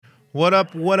What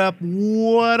up, what up,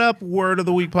 what up, Word of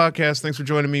the Week podcast. Thanks for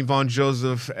joining me, Vaughn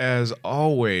Joseph. As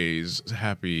always,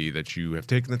 happy that you have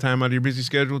taken the time out of your busy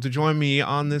schedule to join me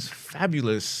on this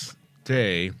fabulous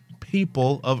day,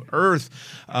 people of Earth.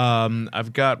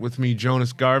 I've got with me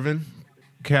Jonas, Garvin,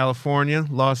 California,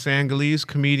 Los Angeles,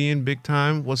 comedian, big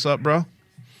time. What's up, bro?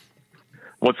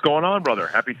 What's going on, brother?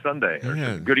 Happy Sunday.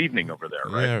 Yeah. Good evening over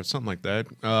there, right? Yeah, something like that.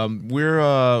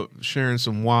 We're sharing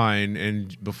some wine,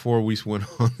 and before we went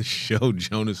on the show,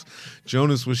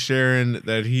 Jonas was sharing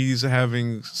that he's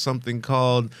having something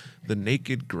called the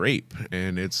Naked Grape,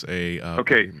 and it's a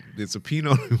it's a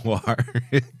Pinot Noir.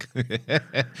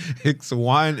 It's a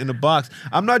wine in a box.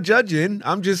 I'm not judging.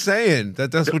 I'm just saying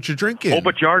that's what you're drinking. Oh,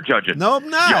 but you are judging. No, I'm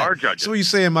not. You are judging. So you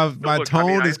saying my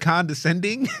tone is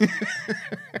condescending?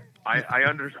 I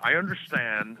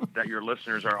understand that your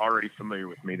listeners are already familiar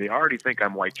with me. They already think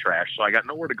I'm white trash, so I got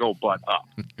nowhere to go but up.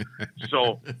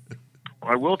 So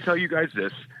I will tell you guys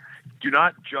this. Do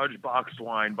not judge boxed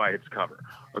wine by its cover.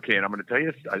 Okay, and I'm going to tell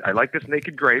you this. I like this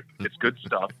Naked Grape. It's good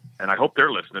stuff, and I hope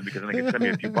they're listening because they can send me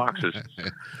a few boxes.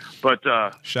 But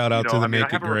shout out to the Naked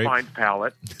I have a Grape. refined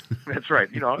palate. That's right.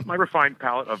 My refined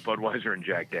palate of Budweiser and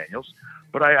Jack Daniels.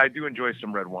 But I do enjoy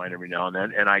some red wine every now and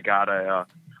then, and I got a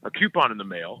coupon in the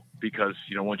mail because,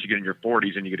 once you get in your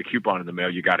 40s and you get a coupon in the mail,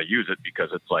 you got to use it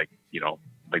because it's like the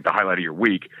highlight of your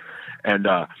week. And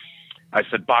I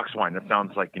said, box wine, that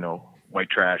sounds like, white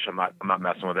trash. I'm not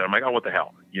messing with it. I'm like, oh, what the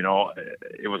hell?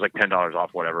 It was like $10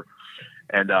 off, whatever.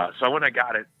 And so I went and I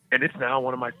got it, and it's now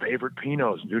one of my favorite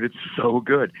Pinots, dude. It's so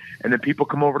good. And then people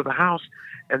come over to the house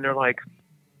and they're like,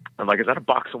 is that a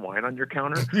box of wine on your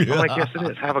counter? I'm like, yes, it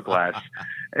is. Have a glass.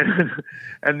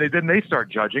 And then they start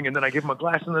judging, and then I give them a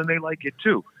glass, and then they like it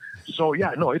too. So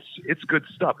yeah, no, it's good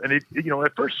stuff. And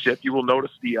at first sip, you will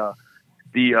notice the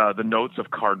notes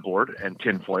of cardboard and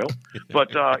tinfoil,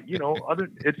 but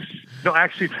it's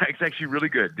actually really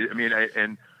good. I mean,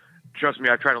 and trust me,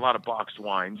 I've tried a lot of boxed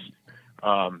wines,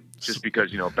 just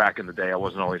because back in the day I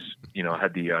wasn't always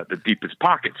had the deepest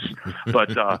pockets,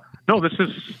 but no, this is.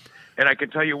 And I can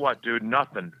tell you what, dude,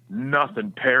 nothing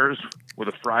pairs with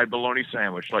a fried bologna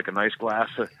sandwich like a nice glass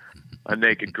of a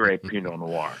Naked Grape Pinot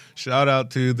Noir. Shout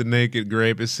out to the Naked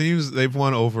Grape. It seems they've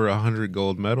won over 100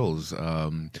 gold medals.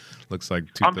 Looks like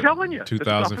I'm telling you,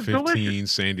 2015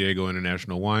 San Diego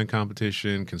International Wine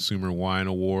Competition, Consumer Wine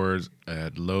Awards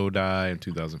at Lodi, and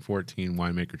 2014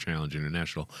 Winemaker Challenge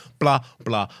International. Blah,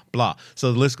 blah, blah.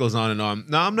 So the list goes on and on.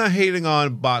 Now, I'm not hating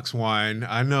on box wine.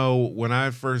 I know when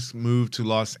I first moved to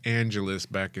Los Angeles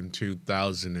back in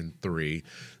 2003,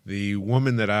 the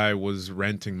woman that I was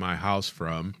renting my house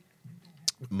from,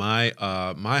 my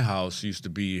house used to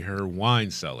be her wine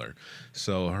cellar.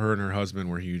 So her and her husband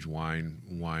were huge wine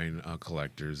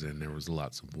collectors, and there was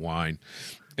lots of wine.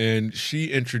 And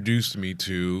she introduced me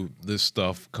to this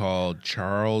stuff called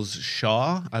Charles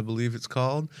Shaw, I believe it's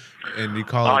called. And you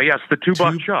call it yes, the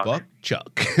 $2 Chuck. $2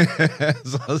 Chuck.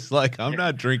 So I was like, I'm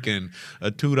not drinking a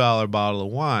 $2 bottle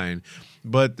of wine.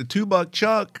 But the $2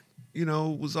 Chuck,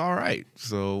 was all right.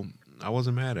 So I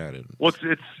wasn't mad at it. Well,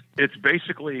 it's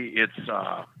basically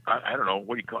I don't know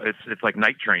what do you call it. It's like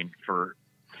Night Train for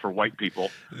white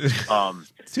people.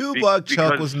 $2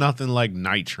 Chuck was nothing like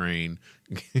Night Train.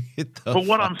 But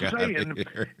what I'm saying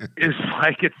is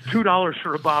like it's $2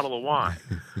 for a bottle of wine.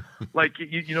 Like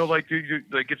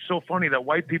it's so funny that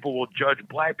white people will judge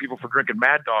black people for drinking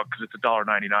Mad Dog because it's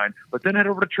 $1.99, but then head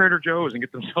over to Trader Joe's and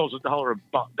get themselves $1.99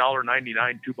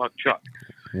 $2 Chuck.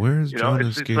 Where's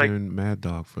Jonas getting like, Mad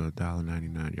Dog for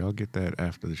 $1.99? Y'all get that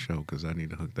after the show because I need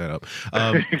to hook that up.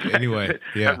 Anyway,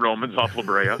 yeah. At Romans off La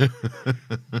Brea.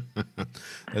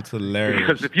 That's hilarious.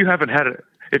 Because if you haven't had a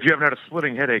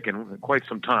splitting headache in quite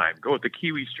some time, go with the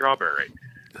kiwi strawberry.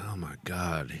 Oh my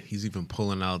God, he's even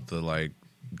pulling out the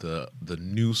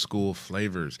new school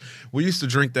flavors. We used to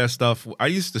drink that stuff. I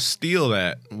used to steal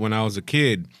that when I was a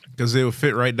kid because they would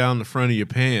fit right down the front of your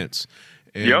pants.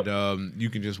 And yep. You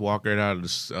can just walk right out of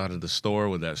the store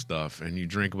with that stuff, and you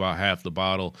drink about half the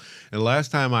bottle. And the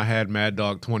last time I had Mad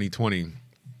Dog 2020,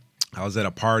 I was at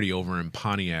a party over in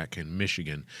Pontiac in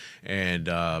Michigan, and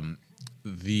there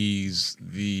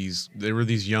were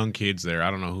these young kids there.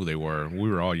 I don't know who they were. We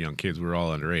were all young kids. We were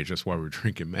all underage. That's why we were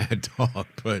drinking Mad Dog.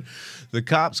 But the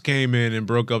cops came in and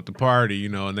broke up the party,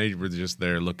 and they were just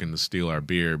there looking to steal our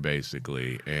beer,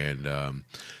 basically. And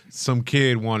some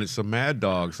kid wanted some Mad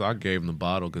Dog, so I gave him the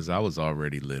bottle because I was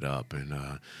already lit up. And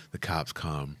the cops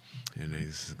come, And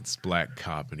he's this black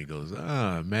cop, and he goes,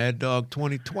 Mad Dog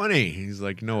 2020. He's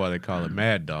like, you know why they call it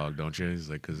Mad Dog, don't you? He's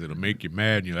like, because it'll make you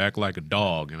mad and you act like a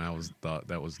dog. And I thought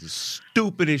that was the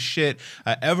stupidest shit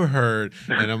I ever heard.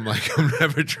 And I'm like, I'm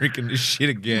never drinking this shit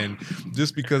again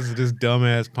just because of this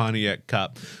dumbass Pontiac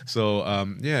cop. So,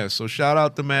 so shout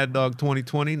out to Mad Dog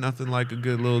 2020. Nothing like a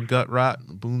good little gut rot.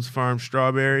 Boone's Farm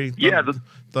strawberry.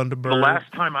 Thunderbird. The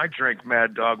last time I drank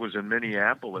Mad Dog was in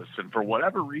Minneapolis, and for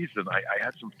whatever reason, I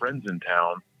had some friends in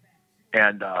town,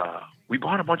 and we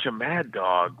bought a bunch of Mad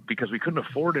Dog because we couldn't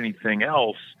afford anything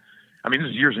else. I mean,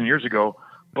 this is years and years ago,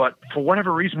 but for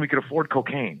whatever reason, we could afford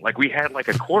cocaine. Like, we had like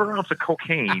a quarter ounce of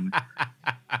cocaine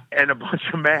and a bunch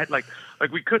of like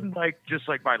we couldn't just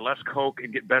buy less Coke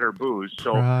and get better booze.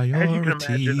 So as you can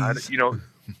imagine,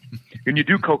 when you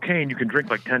do cocaine, you can drink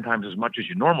like 10 times as much as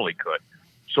you normally could.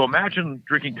 So imagine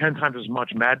drinking 10 times as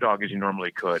much Mad Dog as you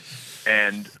normally could.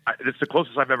 And it's the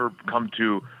closest I've ever come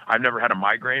to. I've never had a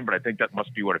migraine, but I think that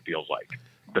must be what it feels like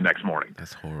the next morning.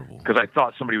 That's horrible. Because I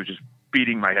thought somebody was just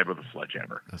beating my head with a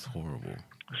sledgehammer. That's horrible.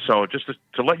 So just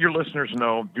to let your listeners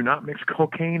know, do not mix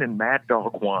cocaine and Mad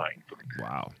Dog wine.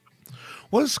 Wow.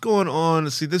 What's going on?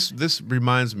 See, this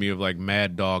reminds me of like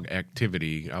Mad Dog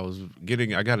activity.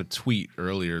 I got a tweet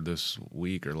earlier this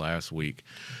week or last week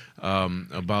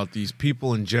about these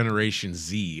people in Generation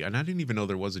Z, and I didn't even know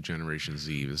there was a Generation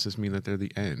Z. Does this mean that they're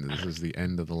the end? This is the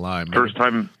end of the line. First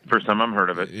time I've heard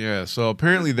of it. Yeah. So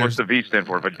apparently there's. What's the V stand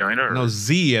for? Vagina? Or? No,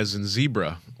 Z as in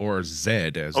zebra, or Z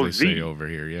as they Z. say over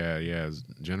here. Yeah.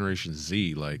 Generation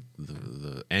Z, like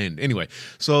the end. Anyway,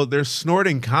 so they're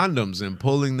snorting condoms and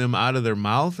pulling them out of their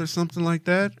mouth or something like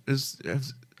that.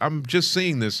 I'm just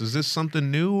seeing this. Is this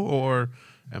something new, or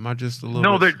am I just a little?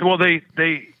 No,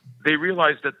 they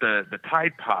realized that the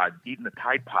Tide Pod, eating the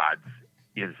Tide Pods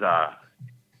is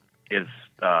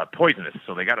poisonous,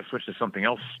 so they got to switch to something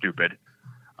else stupid.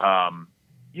 And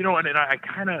I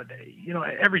kind of,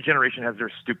 every generation has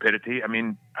their stupidity. I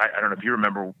mean, I don't know if you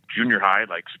remember junior high,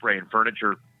 like spraying fabric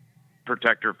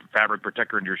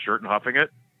protector into your shirt and huffing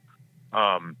it.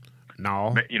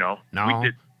 No. We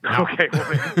did. No. Okay, well,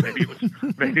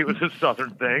 maybe it was a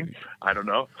Southern thing. I don't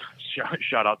know.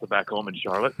 Shout out to back home in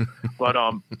Charlotte, but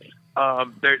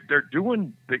they're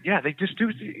doing. They just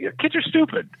do. Kids are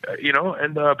stupid, but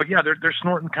they're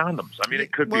snorting condoms. I mean,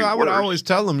 it could be. Well, I would worse. always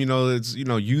tell them, it's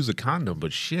use a condom,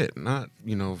 but shit, not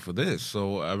for this.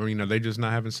 So I mean, are they just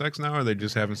not having sex now? Or are they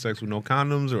just having sex with no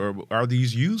condoms, or are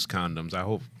these used condoms? I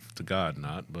hope to God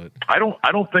not. But I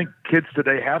don't think kids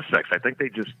today have sex. I think they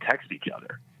just text each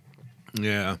other.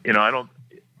 Yeah. I don't.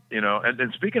 And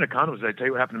then speaking of condoms, did I tell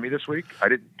you what happened to me this week? I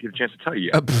didn't get a chance to tell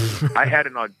you yet. I had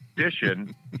an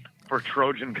audition for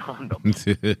Trojan condoms,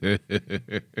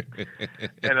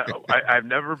 and I've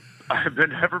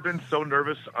never been so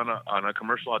nervous on a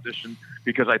commercial audition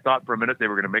because I thought for a minute they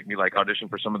were going to make me audition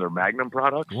for some of their Magnum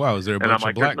products. Wow, is there a bunch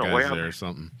of black guys there or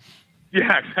something?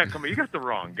 Yeah, exactly. I mean, you got the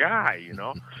wrong guy,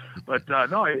 But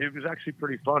no, it was actually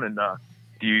pretty fun. And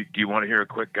do you want to hear a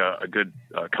good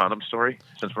condom story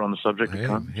since we're on the subject of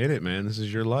condoms? Hit it, man. This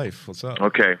is your life. What's up?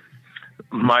 Okay.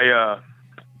 My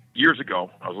years ago,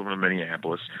 I was living in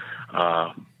Minneapolis.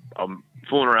 I'm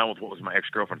fooling around with what was my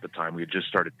ex-girlfriend at the time. We had just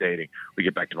started dating. We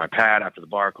get back to my pad after the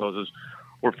bar closes.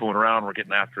 We're fooling around. We're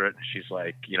getting after it. And she's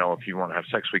like, if you want to have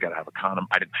sex, we got to have a condom.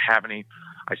 I didn't have any.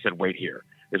 I said, wait here.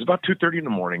 It's about 2:30 in the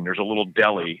morning. There's a little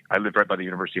deli. I live right by the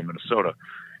University of Minnesota.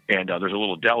 And there's a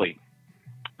little deli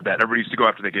that everybody used to go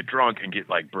after they get drunk and get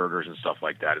burgers and stuff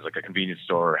like that. It's like a convenience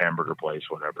store, hamburger place,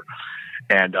 whatever.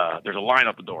 And there's a line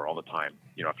out the door all the time,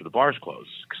 after the bars close,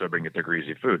 because everybody can get their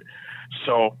greasy food.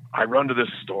 So I run to this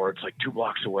store. It's 2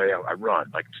 blocks away. I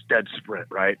run, dead sprint,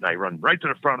 right? And I run right to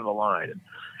the front of the line.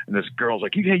 And this girl's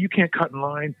like, hey, you can't cut in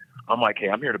line. I'm like, hey,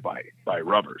 I'm here to buy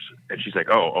rubbers. And she's like,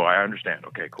 oh, I understand.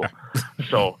 Okay, cool.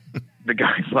 So the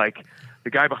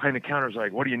guy behind the counter is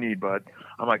like, what do you need, bud?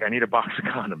 I'm like, I need a box of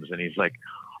condoms. And he's like,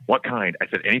 what kind? I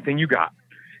said, anything you got.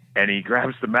 And he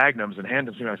grabs the Magnums and hands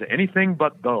them to me. I said, anything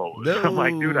but those. No. I'm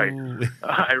like, dude,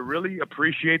 I really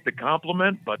appreciate the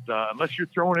compliment, but unless you're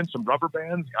throwing in some rubber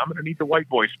bands, I'm going to need the white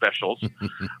boy specials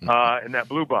in that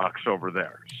blue box over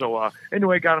there. So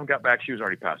anyway, got back. She was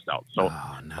already passed out. So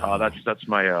that's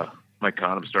my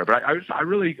condom story. But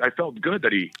I felt good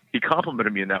that he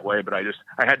complimented me in that way, but I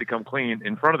had to come clean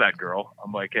in front of that girl.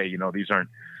 I'm like, hey,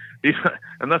 these,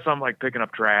 unless I'm picking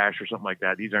up trash or something like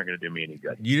that, these aren't going to do me any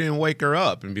good. You didn't wake her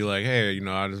up and be like, hey,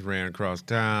 I just ran across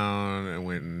town and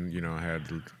went and, had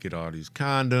to get all these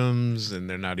condoms, and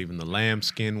they're not even the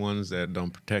lambskin ones that don't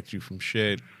protect you from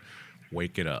shit.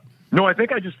 Wake it up. No, I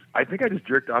think I just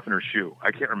jerked off in her shoe.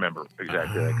 I can't remember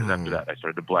exactly because after that I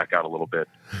started to black out a little bit.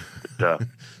 But,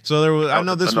 so there was. I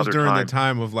know this was another during the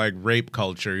time. time of like rape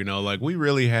culture. Like we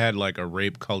really had like a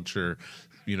rape culture.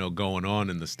 Going on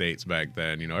in the States back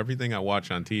then. Everything I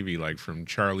watch on TV, like from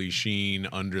Charlie Sheen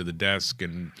Under the Desk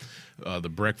and The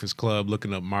Breakfast Club,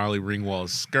 looking up Marley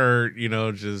Ringwald's skirt,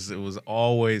 just it was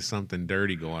always something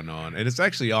dirty going on. And it's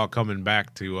actually all coming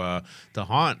back to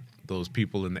haunt those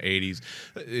people in the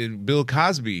 80s. Bill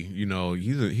Cosby,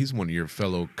 he's one of your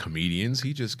fellow comedians.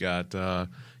 He just got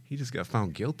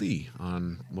found guilty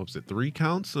on, what was it, 3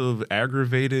 counts of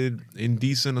aggravated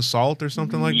indecent assault or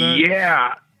something like that?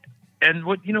 Yeah. And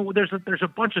there's a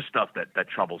bunch of stuff that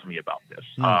troubles me about this.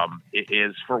 It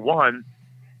is, for one,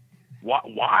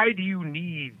 why do you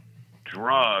need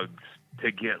drugs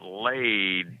to get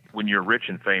laid when you're rich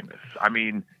and famous? I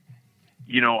mean,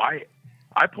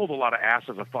 I pulled a lot of ass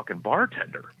as a fucking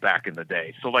bartender back in the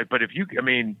day. So but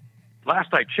last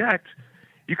I checked,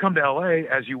 you come to LA,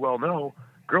 as you well know,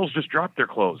 girls just drop their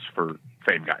clothes for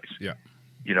fame guys. Yeah.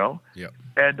 Yeah.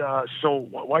 And so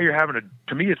while you're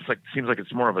to me, seems like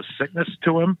it's more of a sickness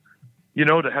to him,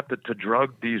 to have to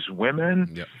drug these women.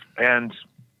 Yeah. And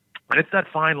it's that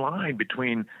fine line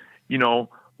between,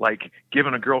 like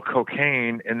giving a girl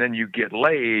cocaine and then you get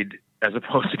laid, as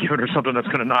opposed to giving her something that's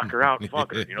going to knock her out and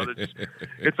fuck her.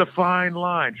 It's a fine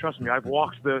line. Trust me, I've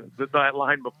walked that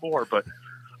line before. But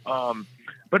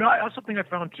something I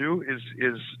found too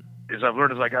is I've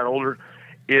learned as I got older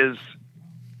is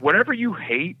whatever you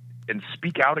hate and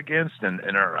speak out against and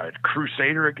are a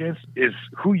crusader against is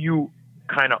who you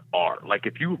kind of are. Like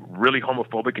if you're really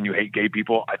homophobic and you hate gay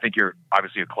people, I think you're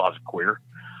obviously a closet queer.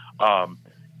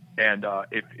 And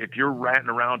if you're ranting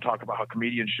around talking about how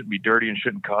comedians shouldn't be dirty and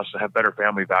shouldn't cuss and have better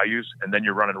family values, and then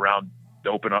you're running around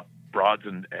to open up broads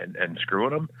and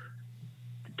screwing them,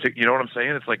 you know what I'm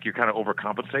saying? It's like you're kind of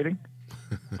overcompensating.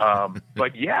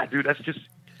 But yeah, dude,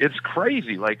 it's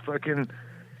crazy. Like fucking,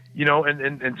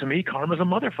 and to me, karma's a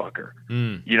motherfucker.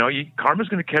 Karma's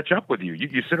going to catch up with you.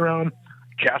 You sit around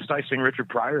chastising Richard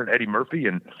Pryor and Eddie Murphy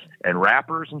and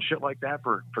rappers and shit like that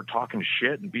for talking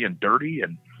shit and being dirty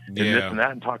and this and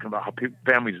that and talking about how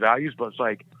families values. But it's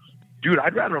like, dude,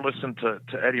 I'd rather listen to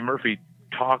Eddie Murphy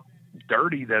talk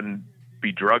dirty than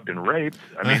be drugged and raped.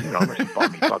 I mean, unless you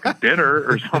bought me fucking dinner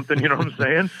or something, you know what I'm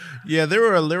saying? Yeah, there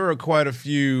were quite a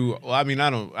few. Well, I mean,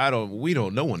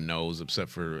 no one knows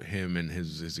except for him and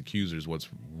his accusers what's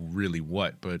really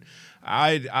what. But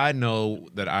I know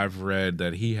that I've read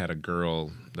that he had a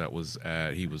girl that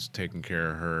he was taking care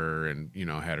of her and,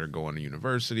 had her going to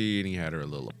university and he had her a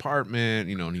little apartment,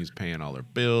 and he was paying all her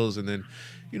bills. And then,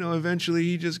 eventually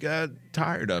he just got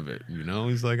tired of it.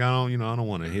 He's like, I don't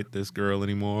want to hit this girl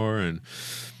anymore. And,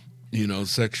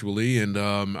 sexually, and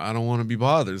I don't want to be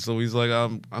bothered. So he's like,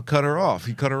 I'll cut her off.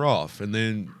 He cut her off. And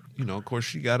then, of course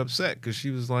she got upset because she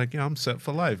was like, I'm set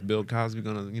for life. Bill Cosby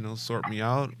going to, sort me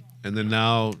out. And then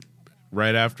now,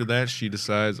 right after that, she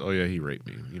decides, oh yeah, he raped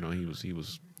me. He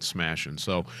was smashing.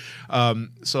 So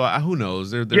who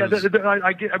knows? I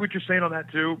get what you're saying on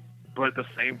that too. But at the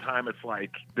same time, it's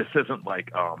like, this isn't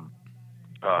like a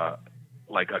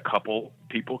couple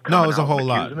people. No, it was a whole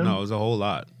lot. No, it was a whole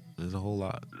lot. There's a whole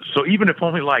lot. So even if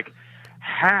only like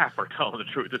half are telling the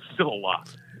truth, it's still a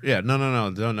lot. Yeah,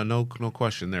 no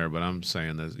question there. But I'm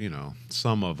saying that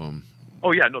some of them.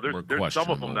 Oh yeah, no, there's some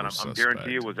of them that I'm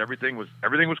guarantee it was everything was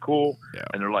cool,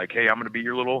 and they're like, hey, I'm going to be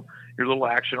your little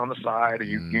action on the side, and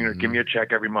you give me a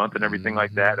check every month and everything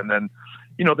like that, and then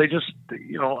they just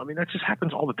that just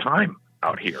happens all the time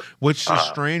out here. Which is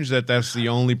strange that that's the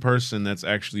only person that's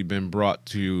actually been brought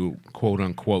to quote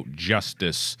unquote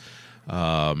justice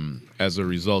as a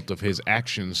result of his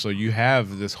actions. So you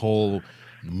have this whole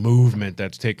movement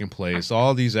that's taking place.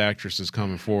 All these actresses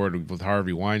coming forward with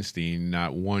Harvey Weinstein.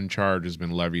 Not one charge has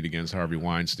been levied against Harvey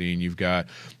Weinstein. You've got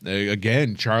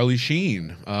again Charlie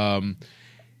Sheen.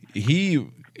 He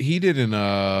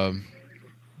didn't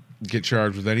get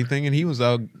charged with anything, and he was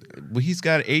out. He's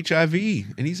got HIV,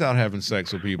 and he's out having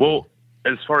sex with people. Well,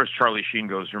 as far as Charlie Sheen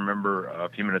goes, remember a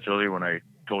few minutes earlier when I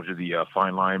told you the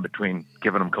fine line between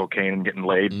giving him cocaine and getting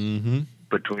laid? Mm-hmm.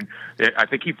 I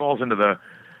think he falls into the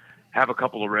have a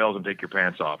couple of rails and take your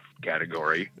pants off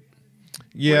category.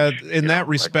 Yeah, in that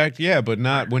respect, but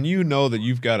not when you know that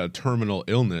you've got a terminal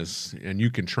illness and you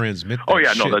can transmit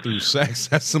that shit through sex.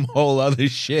 That's some whole other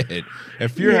shit.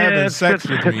 If you're having sex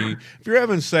with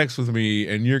me,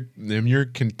 and you're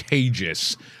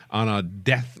contagious on a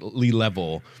deathly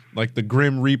level, like the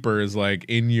Grim Reaper is like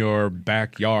in your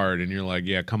backyard, and you're like,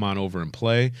 yeah, come on over and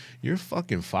play. You're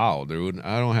fucking foul, dude.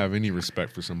 I don't have any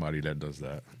respect for somebody that does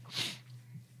that.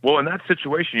 Well, in that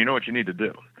situation, you know what you need to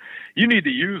do. You need to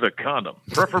use a condom,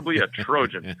 preferably a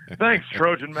Trojan. Thanks,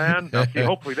 Trojan man. Now, see,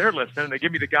 hopefully they're listening and they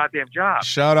give me the goddamn job.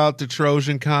 Shout out to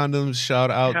Trojan Condoms.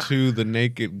 Shout out to the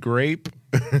Naked Grape.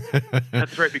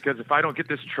 That's right, because if I don't get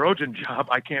this Trojan job,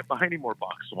 I can't buy any more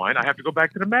box wine. I have to go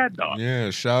back to the Mad Dog. Yeah,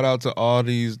 shout out to all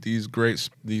these great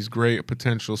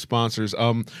potential sponsors.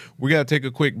 We gotta take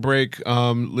a quick break.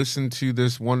 Listen to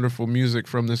this wonderful music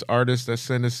from this artist that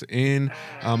sent us in.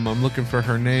 I'm looking for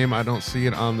her name. I don't see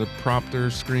it on the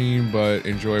prompter screen, but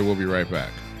enjoy. We'll be right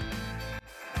back.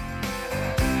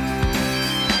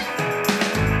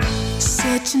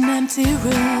 Such an empty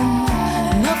room,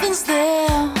 nothing's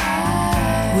there.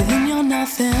 Within your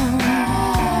nothing,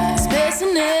 space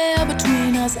and air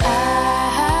between us.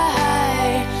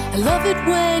 I love it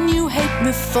when you hate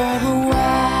me for a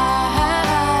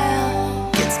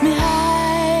while. Gets me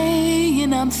high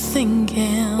and I'm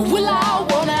thinking, will I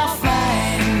wanna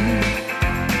find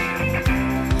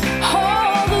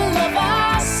all the love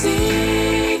I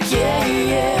seek? Yeah,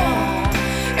 yeah.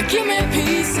 Give me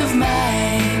peace of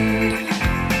mind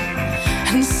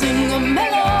and sing a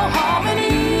mellow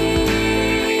harmony.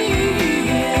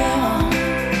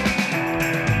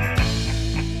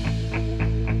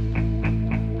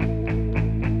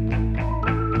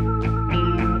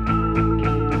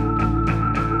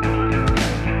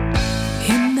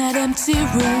 Empty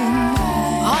room,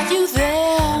 are you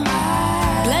there?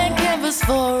 Blank canvas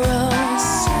for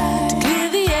us to clear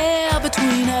the air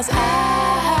between us.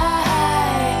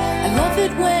 I love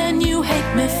it when you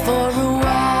hate me for a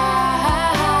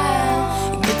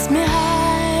while. It gets me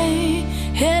high,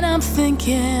 and I'm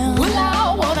thinking, will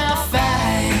I wanna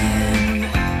find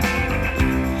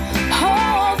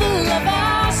all the love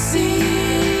I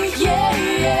see? Yeah,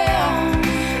 yeah.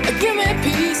 Give me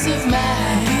peace of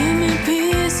mind. Give me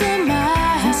peace of mind.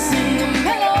 And sing a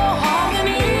mellow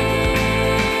harmony.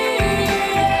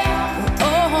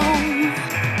 Oh,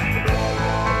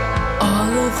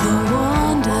 all of the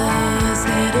wonders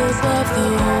hid above the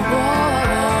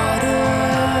water.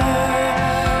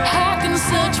 I can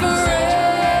search forever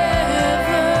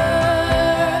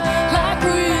like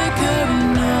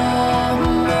recurring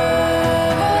numbers.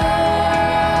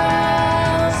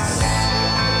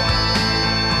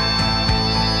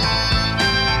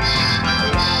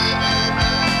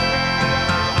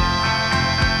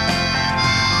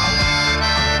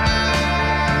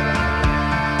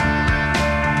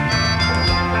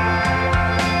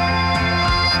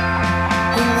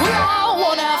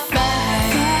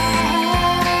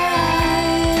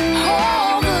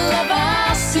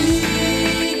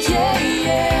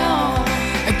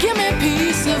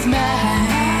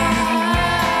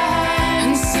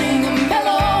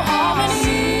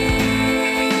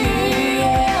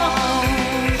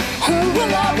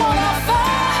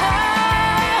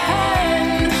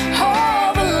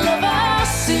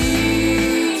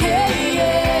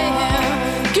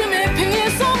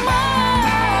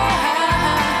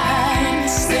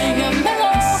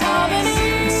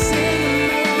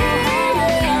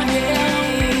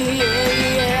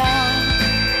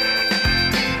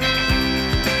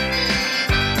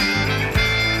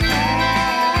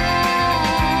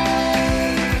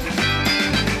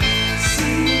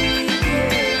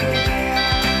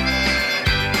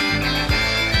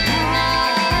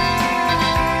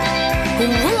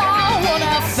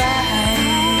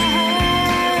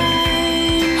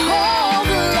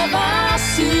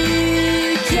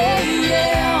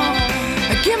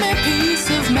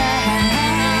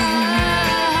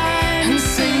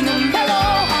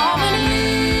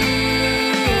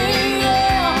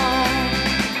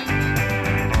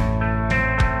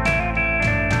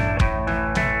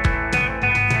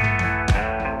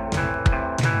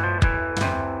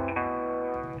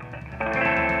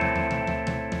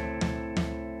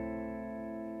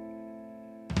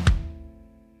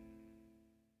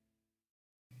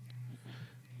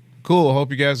 Cool. Hope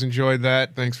you guys enjoyed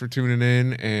that. Thanks for tuning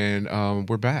in. And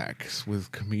we're back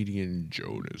with comedian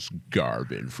Jonas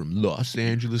Garvin from Los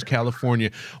Angeles,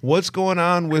 California. What's going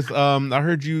on with, I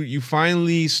heard you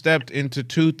finally stepped into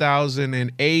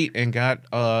 2008 and got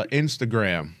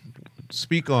Instagram.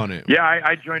 Speak on it. Yeah,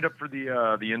 I joined up for the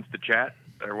Insta chat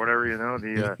or whatever, you know.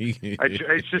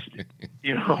 It's just,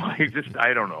 you know,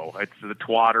 I don't know. It's the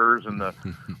twatters and the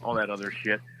all that other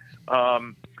shit.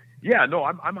 Yeah, no,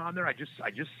 I'm on there. I just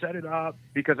set it up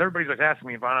because everybody's like asking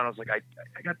me if I'm on. I was like, I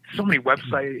got so many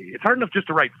websites. It's hard enough just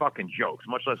to write fucking jokes,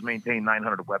 much less maintain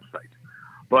 900 websites.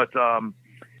 But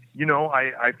you know,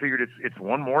 I figured it's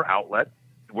one more outlet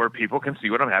where people can see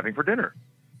what I'm having for dinner.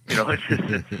 You know,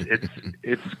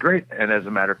 it's great. And as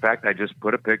a matter of fact, I just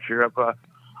put a picture of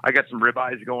I got some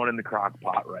ribeyes going in the crock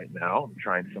pot right now. I'm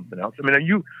trying something else. I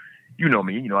mean, you know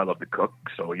me, I love to cook,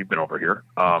 so you've been over here.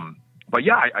 But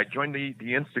yeah, I joined the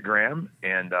Instagram,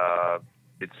 and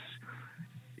it's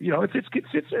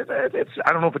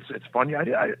I don't know if it's funny.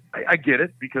 I get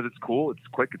it because it's cool, it's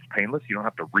quick, it's painless. You don't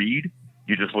have to read.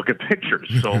 You just look at pictures.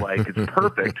 So like it's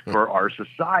perfect for our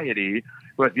society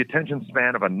who has the attention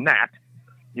span of a gnat.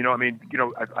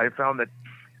 I found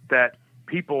that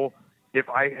people, if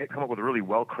I come up with a really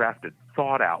well-crafted,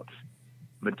 thought-out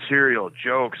material,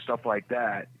 jokes, stuff like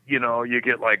that, you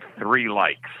get like 3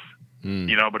 likes.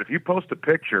 But if you post a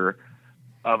picture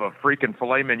of a freaking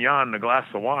filet mignon and a glass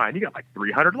of wine, you got like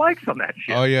 300 likes on that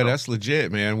shit. Oh yeah, that's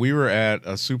legit, man. We were at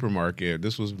a supermarket.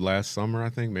 This was last summer,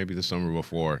 I think, maybe the summer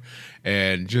before,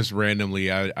 and just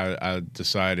randomly, I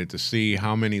decided to see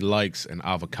how many likes an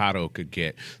avocado could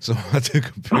get. So I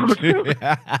took a picture.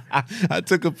 I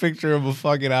took a picture of a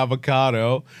fucking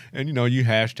avocado, and you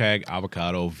hashtag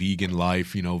avocado, vegan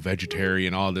life,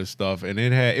 vegetarian, all this stuff, and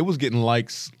it was getting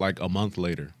likes like a month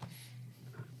later.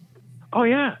 Oh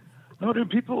yeah. No,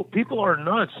 dude, people are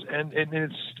nuts, and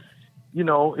it's,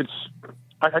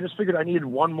 I just figured I needed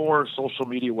one more social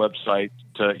media website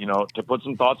to put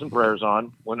some thoughts and prayers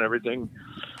on when everything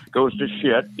goes to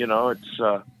shit. It's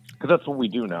because that's what we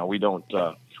do now. We don't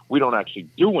actually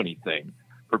do anything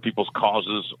for people's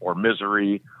causes or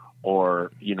misery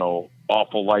or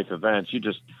awful life events. You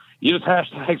just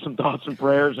hashtag some thoughts and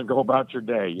prayers and go about your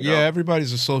day. Yeah,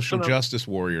 everybody's a social justice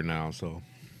warrior now, so.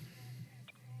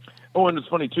 Oh, and it's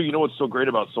funny, too. What's so great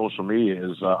about social media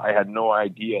is I had no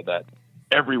idea that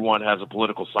everyone has a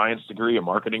political science degree, a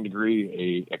marketing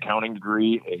degree, a accounting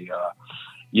degree,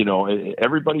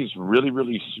 everybody's really,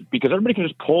 really – because everybody can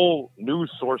just pull news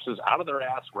sources out of their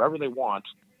ass wherever they want.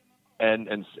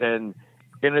 And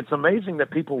it's amazing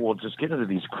that people will just get into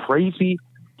these crazy,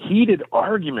 heated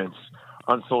arguments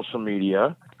on social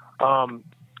media.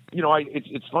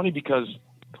 It's funny because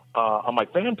on my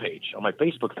fan page, on my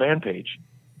Facebook fan page –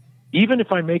 even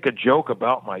if I make a joke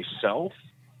about myself,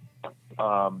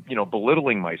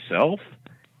 belittling myself,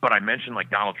 but I mention like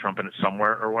Donald Trump in it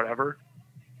somewhere or whatever,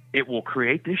 it will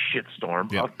create this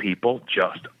shitstorm of people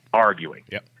just arguing.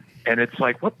 Yep. And it's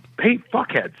like, what? Hey,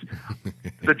 fuckheads.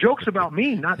 The joke's about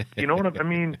me, not, I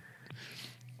mean?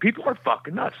 People are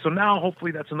fucking nuts. So now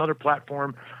hopefully that's another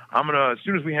platform. As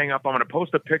soon as we hang up, I'm going to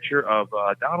post a picture of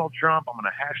Donald Trump. I'm going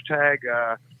to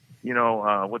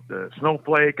hashtag, with the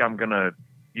snowflake. I'm going to,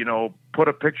 put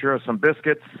a picture of some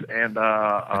biscuits and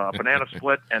a banana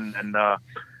split and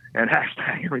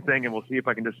hashtag everything, and we'll see if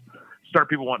I can just start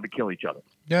people wanting to kill each other.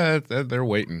 Yeah, they're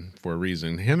waiting for a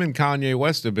reason. Him and Kanye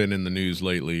West have been in the news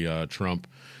lately. Trump,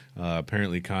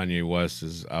 apparently Kanye West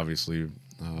is obviously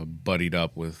buddied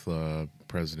up with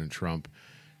President Trump,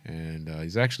 and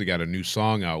he's actually got a new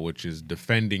song out which is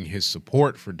defending his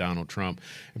support for Donald Trump,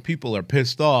 and people are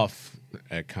pissed off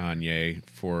at Kanye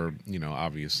for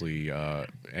obviously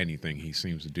anything he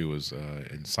seems to do is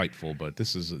insightful, but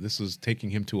this is taking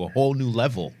him to a whole new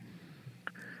level.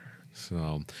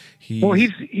 So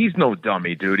he's no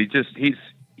dummy, dude.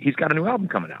 He's got a new album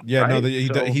coming out. Yeah,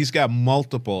 right? He's got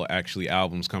multiple actually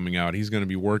albums coming out. He's going to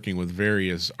be working with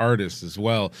various artists as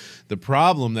well. The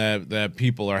problem that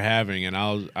people are having, and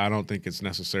I don't think it's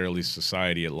necessarily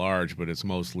society at large, but it's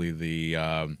mostly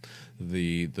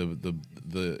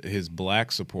his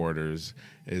black supporters,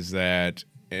 is that,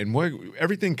 and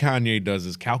everything Kanye does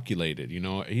is calculated.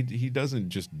 He doesn't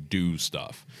just do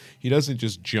stuff. He doesn't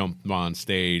just jump on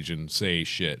stage and say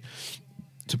shit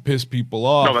to piss people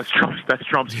off. No, that's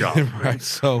Trump's job. Right.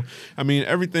 So, I mean,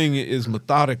 everything is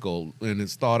methodical and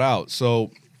it's thought out.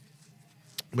 So,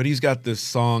 but he's got this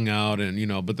song out,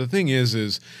 and but the thing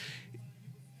is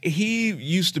he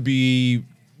used to be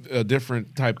a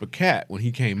different type of cat when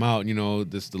he came out.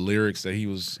 The lyrics that he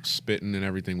was spitting and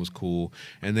everything was cool,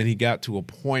 and then he got to a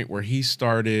point where he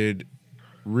started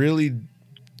really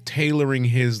tailoring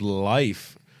his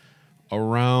life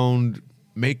around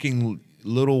making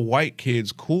little white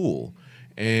kids cool,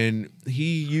 and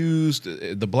he used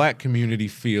the black community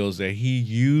feels that he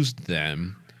used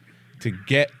them to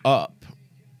get up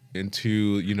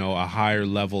into a higher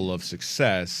level of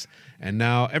success. And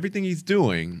now everything he's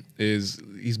doing is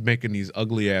he's making these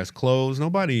ugly ass clothes.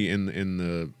 Nobody in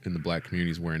the black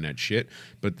community is wearing that shit,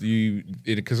 but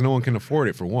because no one can afford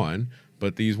it for one.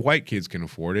 But these white kids can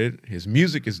afford it. His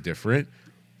music is different.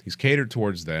 He's catered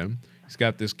towards them. He's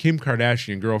got this Kim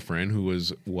Kardashian girlfriend who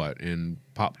was in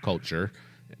pop culture,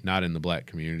 not in the black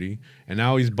community, and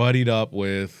now he's buddied up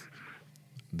with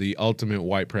the ultimate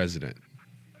white president.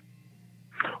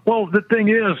 Well, the thing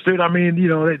is, dude, I mean,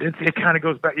 it kind of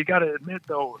goes back. You got to admit,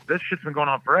 though, this shit's been going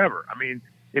on forever. I mean,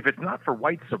 if it's not for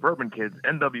white suburban kids,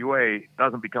 NWA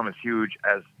doesn't become as huge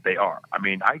as they are. I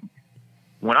mean,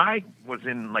 when I was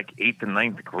in like 8th and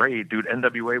 9th grade, dude,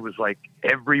 NWA was like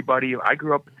everybody. I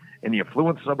grew up in the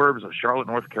affluent suburbs of Charlotte,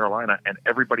 North Carolina, and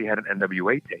everybody had an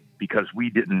NWA tape because we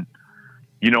didn't,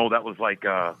 that was like,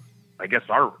 I guess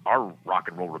our rock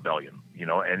and roll rebellion,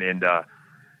 and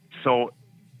so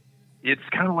it's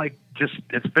kind of like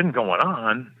it's been going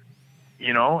on,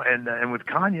 and with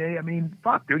Kanye, I mean,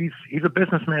 fuck, dude, he's a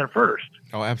businessman first.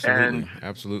 Oh, absolutely.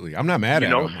 Absolutely. I'm not mad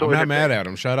at him. So I'm not mad at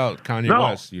him. Shout out Kanye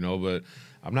West, but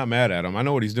I'm not mad at him. I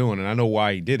know what he's doing and I know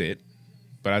why he did it,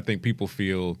 but I think people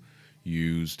feel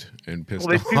used and pissed off.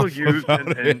 Well, they feel used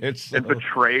and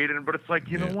betrayed, but it's like,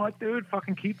 you know what, dude?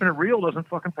 Fucking keeping it real doesn't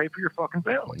fucking pay for your fucking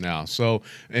bill. No, so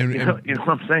and you know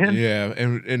what I'm saying? Yeah,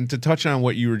 and to touch on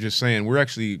what you were just saying, we're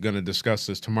actually going to discuss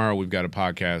this tomorrow. We've got a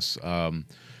podcast,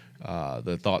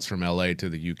 the Thoughts from LA to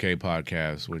the UK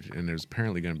podcast, and there's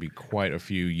apparently going to be quite a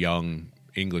few young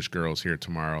English girls here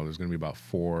tomorrow. There's going to be about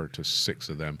 4 to 6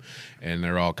 of them, and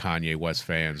they're all Kanye West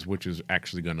fans, which is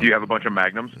actually going to. Do you have a bunch of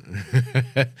Magnums?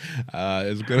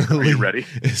 It's going to. Are you ready?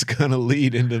 It's going to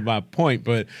lead into my point,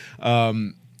 but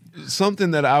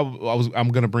something that I'm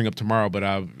going to bring up tomorrow, but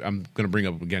I'm going to bring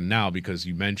up again now because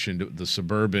you mentioned the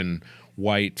suburban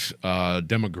white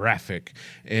demographic,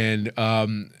 and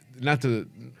not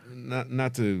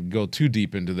to go too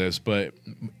deep into this, but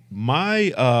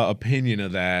my opinion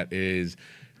of that is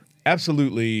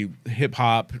absolutely hip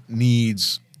hop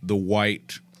needs the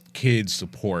white kids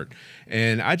support.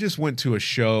 And I just went to a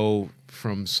show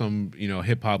from some,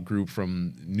 hip hop group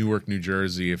from Newark, New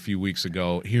Jersey a few weeks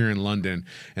ago here in London,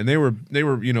 and they were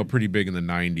pretty big in the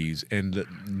 90s, and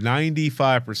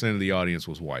 95% of the audience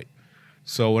was white.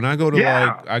 So when I go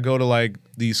to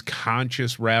these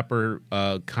conscious rapper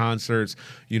concerts,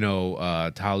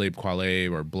 Talib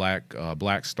Kweli or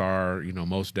Black Star,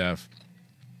 Mos Def,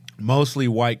 mostly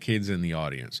white kids in the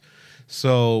audience.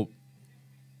 So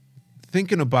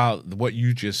thinking about what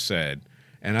you just said,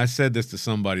 and I said this to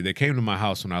somebody, they came to my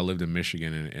house when I lived in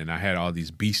Michigan, and I had all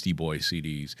these Beastie Boys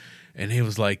CDs, and he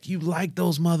was like, "You like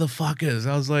those motherfuckers?"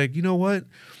 I was like, you know what?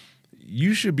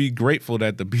 You should be grateful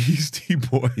that the Beastie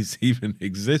Boys even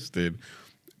existed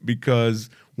because,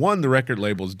 one, the record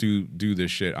labels do this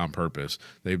shit on purpose.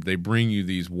 They bring you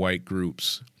these white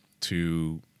groups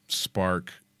to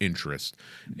spark interest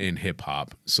in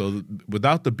hip-hop. So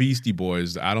without the Beastie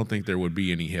Boys, I don't think there would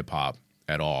be any hip-hop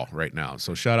at all right now.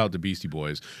 So shout out to Beastie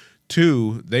Boys.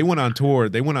 2, they went on tour.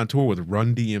 They went on tour with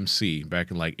Run DMC back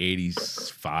in like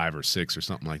 85 or 6 or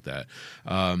something like that.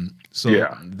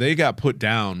 They got put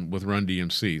down with Run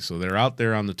DMC. So they're out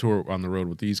there on the tour, on the road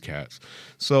with these cats.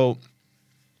 So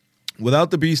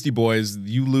without the Beastie Boys,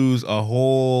 you lose a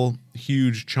whole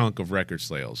huge chunk of record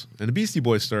sales. And the Beastie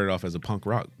Boys started off as a punk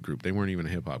rock group. They weren't even a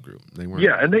hip hop group. They weren't.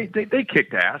 Yeah, and they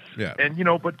kicked ass. Yeah, and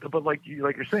but like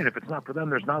you're saying, if it's not for them,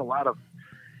 there's not a lot of.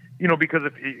 Because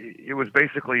if it was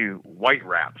basically white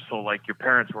rap, so like your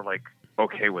parents were like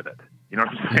okay with it. You know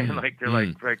what I'm saying? Like they're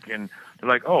like freaking, they're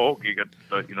like, oh, okay, you got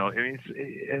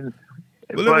and.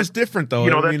 But it was different though.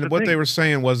 I mean, what they were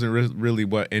saying wasn't really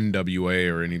what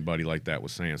NWA or anybody like that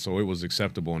was saying. So it was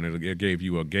acceptable, and it gave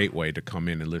you a gateway to come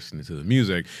in and listen to the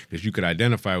music because you could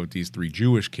identify with these 3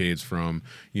 Jewish kids from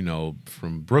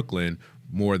Brooklyn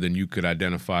more than you could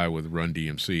identify with Run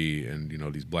DMC and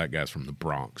these black guys from the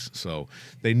Bronx. So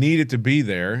they needed to be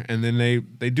there, and then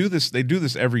they do this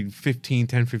every 15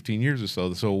 years or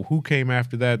so. So who came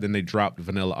after that? Then they dropped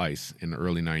Vanilla Ice in the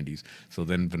early 90s. So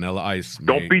then Vanilla Ice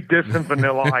don't be dissing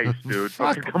Vanilla Ice, dude.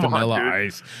 Fuck come Vanilla on, dude.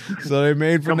 Ice. So they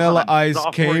made Vanilla Ice,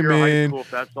 came in. School,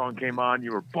 if that song came on,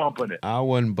 you were bumping it. I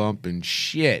wasn't bumping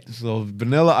shit. So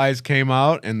Vanilla Ice came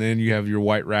out, and then you have your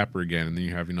white rapper again, and then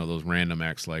you have those random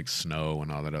acts like Snow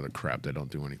and all that other crap that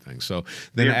don't do anything. So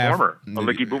then the Informer, a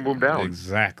Licky Boom Boom Down.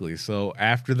 Exactly. So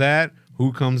after that,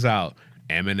 who comes out?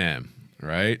 Eminem,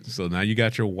 right? So now you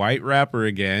got your white rapper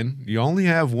again. You only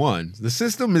have one. The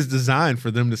system is designed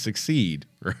for them to succeed,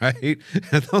 right?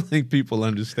 I don't think people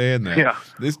understand that. Yeah.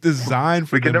 It's designed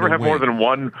for them to win. We can never have more than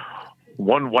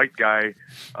one white guy,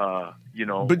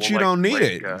 But you don't need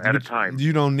it at a time.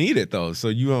 You don't need it though. So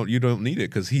you don't need it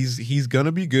because he's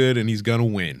gonna be good and he's gonna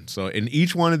win. So in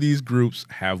each one of these groups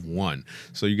have one.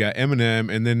 So you got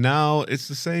Eminem, and then now it's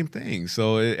the same thing.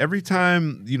 So every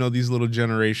time these little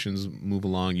generations move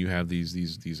along, you have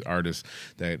these artists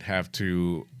that have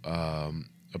to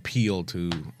appeal to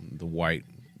the white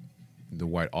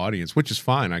audience, which is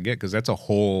fine. I get because that's a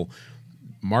whole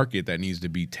market that needs to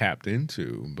be tapped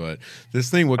into. But this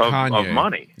thing with Kanye, of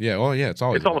money. Yeah, well, yeah, it's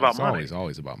all about money.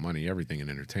 Always about money. Everything in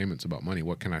entertainment's about money.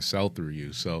 What can I sell through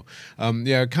you? So,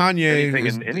 yeah, Kanye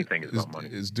anything is about money.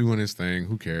 Is doing his thing.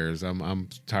 Who cares? I'm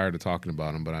tired of talking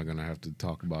about him, but I'm gonna have to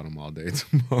talk about him all day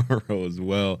tomorrow as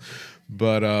well.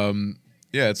 But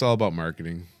yeah, it's all about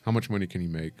marketing. How much money can you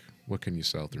make? What can you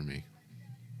sell through me?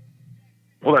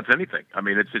 Well, that's anything. I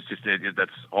mean, it's just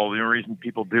that's all the reason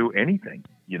people do anything.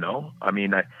 You know, I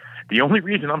mean, the only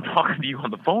reason I'm talking to you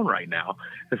on the phone right now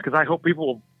is because I hope people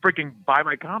will freaking buy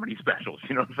my comedy specials.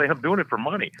 You know what I'm saying? I'm doing it for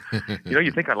money. You know,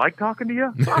 you think I like talking to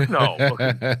you? Fuck no.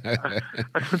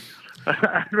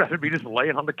 I'd rather be just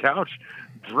laying on the couch,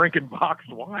 drinking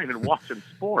boxed wine and watching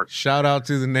sports. Shout out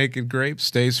to the Naked Grape.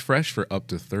 Stays fresh for up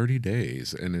to 30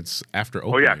 days, and it's after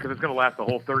opening. Oh, yeah, because it's going to last the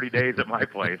whole 30 days at my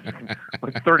place.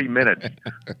 Like 30 minutes.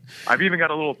 I've even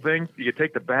got a little thing. You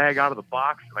take the bag out of the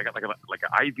box, and I got like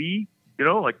an IV, you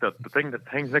know, like the thing that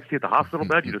hangs next to you at the hospital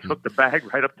bed. You just hook the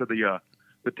bag right up to the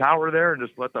tower there and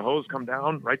just let the hose come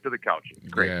down right to the couch. It's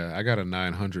great. Yeah, I got a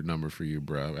 900 number for you,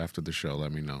 bro. After the show,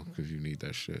 let me know because you need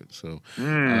that shit. So,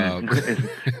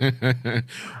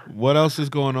 what else is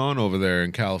going on over there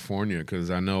in California? Because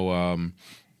I know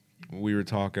we were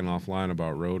talking offline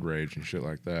about road rage and shit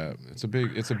like that. It's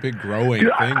a big growing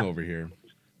thing over here.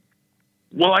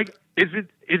 Well, is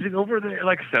it over there?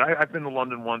 Like I said, I've been to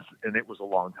London once, and it was a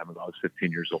long time ago. I was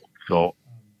 15 years old. So,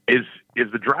 is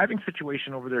the driving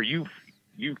situation over there? You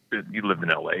lived in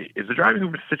LA. Is the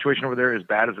driving situation over there as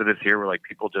bad as it is here, where like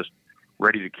people just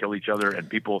ready to kill each other and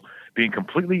people being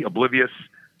completely oblivious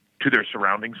to their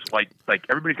surroundings? Like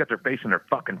everybody's got their face in their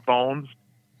fucking phones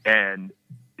and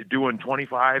doing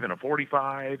 25 and a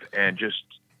 45 and just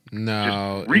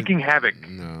wreaking havoc.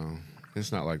 No.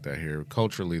 It's not like that here.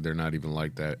 Culturally, they're not even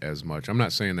like that as much. I'm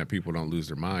not saying that people don't lose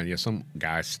their mind. Yeah, some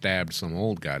guy stabbed some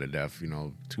old guy to death,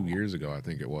 2 years ago, I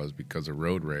think it was, because of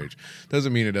road rage.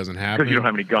 Doesn't mean it doesn't happen. Because you don't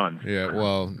have any guns. Yeah,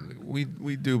 well, we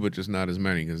do, but just not as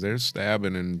many, because they're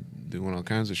stabbing and doing all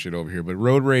kinds of shit over here. But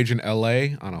road rage in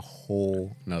L.A. on a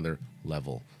whole nother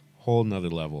level.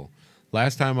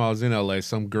 Last time I was in L.A.,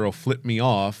 some girl flipped me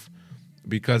off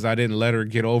because I didn't let her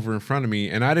get over in front of me,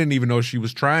 and I didn't even know she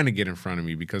was trying to get in front of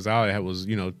me because I was,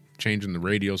 changing the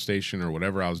radio station or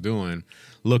whatever I was doing,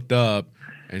 looked up,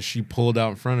 and she pulled out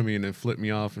in front of me and then flipped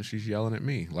me off, and she's yelling at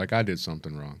me like I did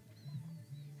something wrong.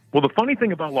 Well, the funny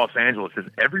thing about Los Angeles is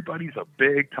everybody's a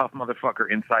big, tough motherfucker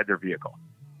inside their vehicle,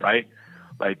 right?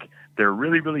 Like, they're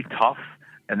really, really tough,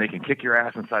 and they can kick your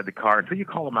ass inside the car until you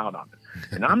call them out on it.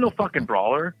 And I'm no fucking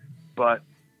brawler, but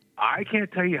I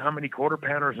can't tell you how many quarter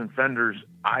pounders and fenders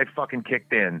I fucking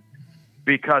kicked in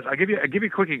because I give you a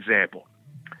quick example.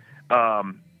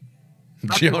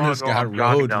 Jonas got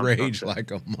road rage like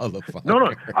a motherfucker.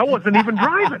 No, I wasn't even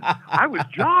driving. I was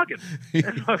jogging.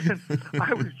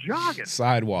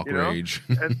 Sidewalk rage.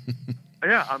 And,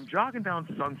 yeah, I'm jogging down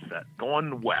Sunset,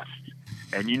 going west,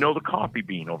 and the Coffee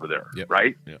Bean over there,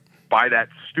 right? Yep. By that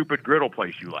stupid griddle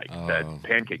place you like, that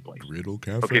pancake place. Griddle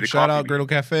Cafe. Okay, shout out Griddle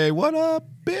Cafe. What up,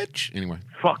 bitch? Anyway.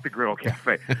 Fuck the Griddle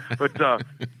Cafe. But the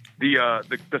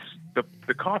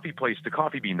coffee place, the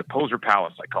Coffee Bean, the Poser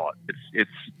Palace, I call it. It's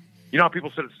how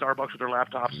people sit at Starbucks with their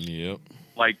laptops? Yep.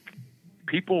 Like,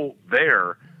 people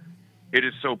there, it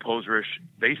is so poserish.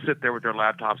 They sit there with their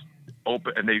laptops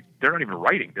open, and they're not even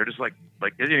writing. They're just like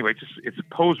anyway, it's a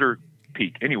poser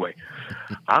peak. Anyway,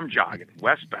 I'm jogging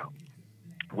westbound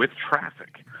with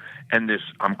traffic, and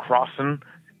I'm crossing,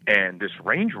 and this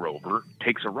Range Rover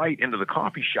takes a right into the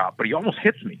coffee shop, but he almost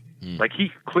hits me. Like,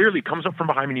 he clearly comes up from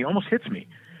behind me and he almost hits me,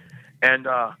 and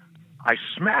I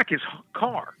smack his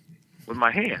car with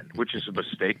my hand, which is a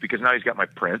mistake because now he's got my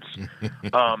prints.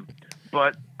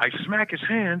 But I smack his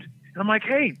hand, and I'm like,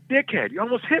 "Hey, dickhead, you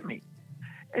almost hit me."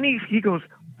 And he goes,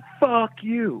 "Fuck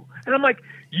you." And I'm like,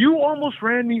 "You almost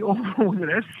ran me over with an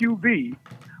SUV,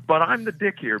 but I'm the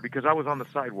dick here because I was on the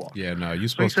sidewalk." Yeah, no, you're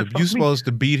supposed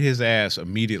to beat his ass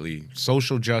immediately.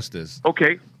 Social justice.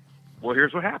 Okay, well,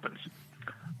 here's what happens.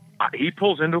 He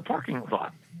pulls into a parking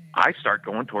lot. I start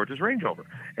going towards his Range Rover,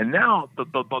 and now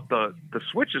the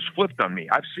switch is flipped on me.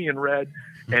 I've seen red,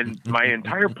 and my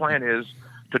entire plan is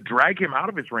to drag him out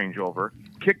of his Range Rover,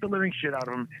 kick the living shit out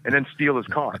of him, and then steal his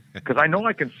car because I know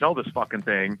I can sell this fucking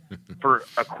thing for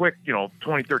a quick,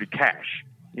 20, 30 cash.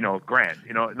 Grand,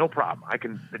 no problem. I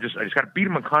just got to beat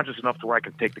him unconscious enough to where I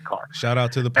can take the car. Shout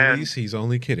out to the police. He's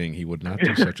only kidding. He would not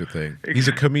do such a thing. He's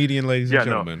a comedian, ladies and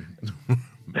gentlemen. No.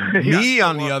 Me,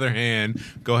 on the other hand,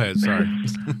 go ahead. Sorry.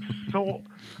 So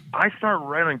I start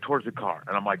running towards the car,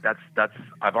 and I'm like, that's.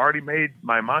 I've already made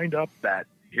my mind up that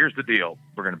here's the deal.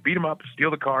 We're going to beat him up,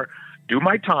 steal the car, do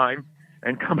my time,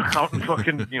 and come out and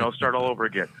fucking, start all over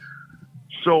again.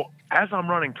 So as I'm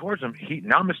running towards him,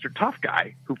 now Mr. Tough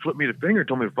Guy, who flipped me the finger and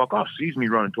told me to fuck off, sees me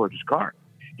running towards his car.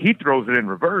 He throws it in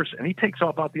reverse and he takes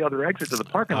off out the other exit to the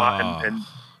parking lot.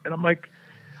 And I'm like,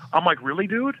 really,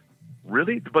 dude?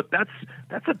 Really? But that's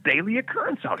a daily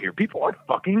occurrence out here. People are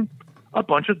fucking a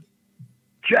bunch of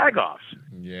jagoffs.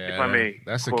 Yeah, if I may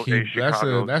that's quote a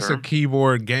term.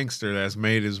 keyboard gangster that's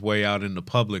made his way out in the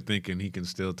public thinking he can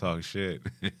still talk shit.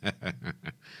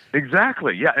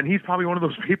 Exactly. Yeah, and he's probably one of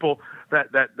those people that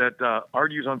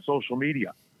argues on social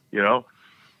media.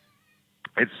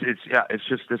 It's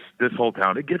just this whole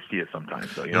town. It gets to you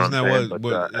sometimes. So Isn't that saying?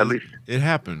 what at least it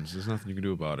happens. There's nothing you can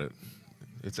do about it.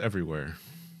 It's everywhere.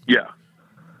 Yeah.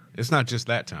 It's not just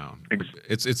that town.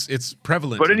 It's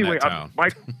prevalent. But anyway, in that town.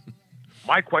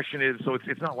 My question is, so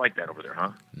it's not like that over there, huh?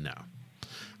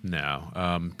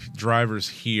 No. Drivers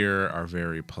here are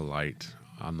very polite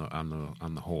on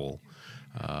the whole.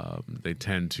 They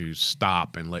tend to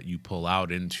stop and let you pull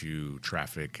out into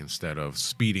traffic instead of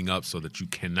speeding up so that you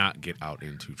cannot get out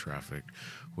into traffic,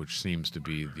 which seems to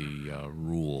be the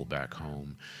rule back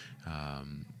home.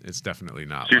 It's definitely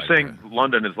not. So you're saying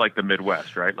London is like the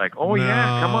Midwest, right? Like,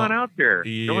 yeah, come on out there.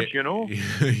 Don't you know?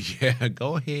 Yeah,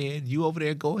 go ahead. You over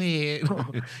there, go ahead.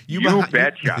 You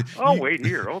betcha. Wait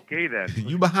here. Okay, then.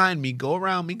 You behind me. Go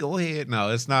around me. Go ahead. No,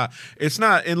 it's not. It's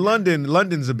not. In London,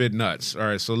 London's a bit nuts. All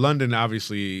right, so London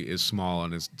obviously is small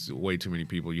and it's way too many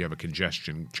people. You have a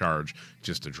congestion charge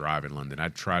just to drive in London. I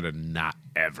try to not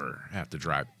ever have to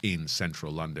drive in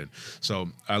central London. So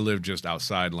I live just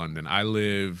outside London. I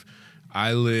live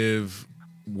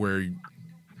where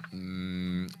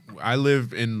I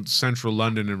live in central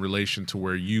London in relation to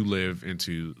where you live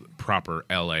into proper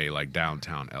LA, like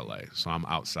downtown LA. So I'm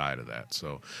outside of that.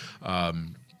 So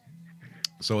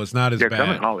it's not as bad.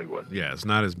 I'm in Hollywood. Yeah, it's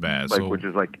not as bad. Which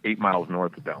is like 8 miles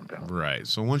north of downtown. Right.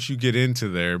 So once you get into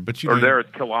there, there it's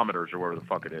kilometers or wherever the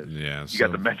fuck it is. Yeah. You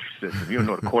got the metric system. You don't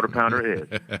know what a quarter pounder is.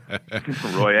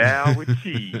 Royale with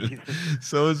cheese.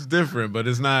 So it's different, but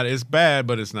it's not. It's bad,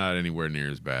 but it's not anywhere near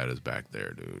as bad as back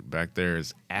there, dude. Back there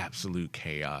is absolute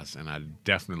chaos, and I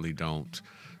definitely don't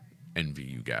envy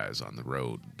you guys on the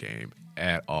road game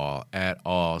at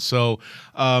all. So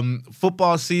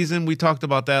football season, we talked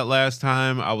about that last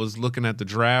time. I was looking at the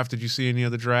draft. Did you see any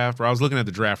of the draft? Or I was looking at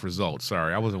the draft results.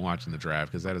 Sorry, I wasn't watching the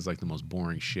draft because that is like the most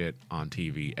boring shit on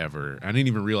TV ever. I didn't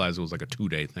even realize it was like a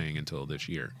 2-day thing until this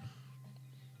year.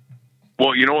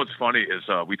 Well, you know what's funny is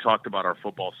we talked about our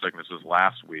football sicknesses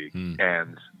last week,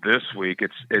 and this week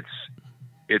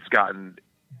it's gotten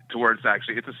to where it's a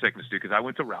sickness, dude. Because I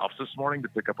went to Ralph's this morning to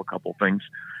pick up a couple things,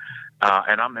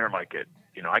 and I'm there like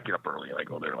I get up early and I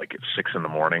go there like at 6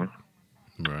 a.m.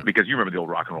 Right. Because you remember the old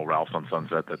Rock and Roll Ralph's on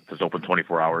Sunset that's open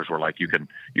 24 hours, where like you can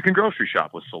grocery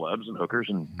shop with celebs and hookers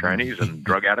and trannies and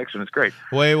drug addicts, and it's great.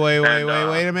 Wait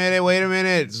a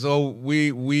minute. So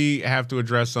we have to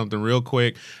address something real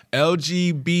quick.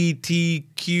 LGBTQ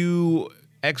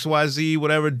XYZ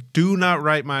whatever. Do not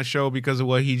write my show because of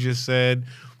what he just said.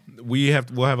 We'll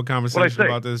have a conversation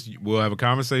about this. We'll have a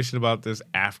conversation about this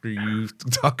after you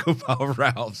talk about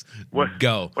Ralph's.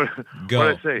 Go. What did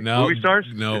I say? No. Movie stars?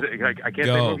 No. I can't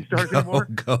say movie stars anymore?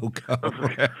 Go.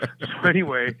 Okay. So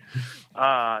anyway,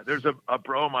 there's a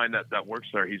bro of mine that works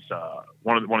there. He's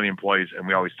one of the employees, and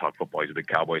we always talk football. He's a big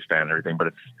Cowboys fan and everything.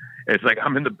 But it's like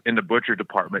I'm in the butcher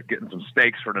department getting some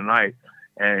steaks for tonight,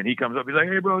 and he comes up. He's like,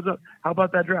 "Hey, bro, what's up? How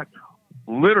about that draft?"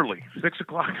 Literally 6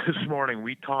 o'clock this morning,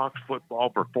 we talked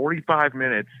football for 45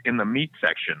 minutes in the meat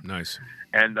section. Nice.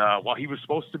 And while he was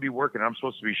supposed to be working, I'm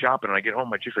supposed to be shopping. And I get home,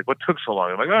 my chick's like, "What took so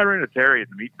long?" I'm like, "I ran into Terry in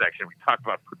the meat section. We talked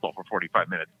about football for 45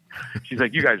 minutes." She's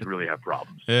like, "You guys really have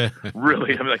problems."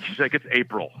 Really? I'm like, she's like, "It's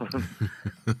April."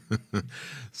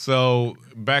 So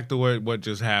back to what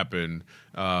just happened.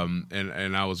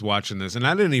 And I was watching this, and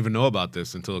I didn't even know about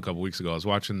this until a couple weeks ago. I was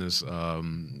watching this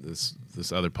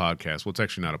this other podcast. Well, it's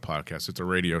actually not a podcast; it's a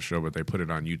radio show, but they put it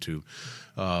on YouTube.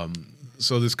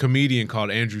 So this comedian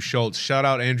called Andrew Schultz. Shout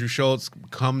out Andrew Schultz.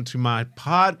 Come to my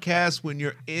podcast when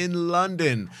you're in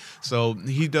London. So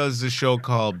he does this show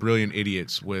called Brilliant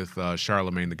Idiots with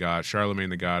Charlemagne the God.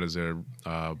 Charlemagne the God is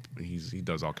he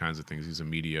does all kinds of things. He's a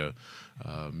media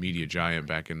giant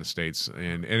back in the States.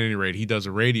 And at any rate, he does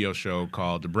a radio show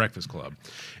called The Breakfast Club.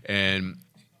 And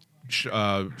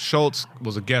Schultz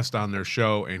was a guest on their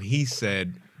show, and he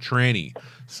said tranny.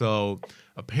 So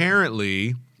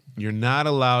apparently you're not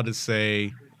allowed to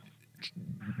say,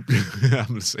 I'm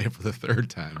going to say it for the third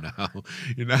time now,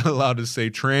 you're not allowed to say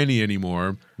tranny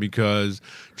anymore because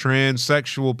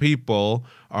transsexual people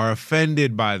are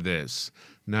offended by this.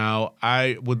 Now,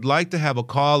 I would like to have a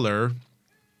caller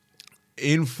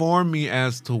Inform me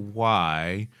as to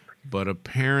why, but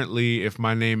apparently if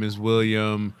my name is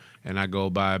William and I go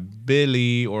by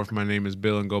Billy, or if my name is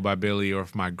Bill and go by Billy, or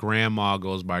if my grandma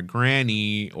goes by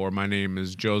Granny, or my name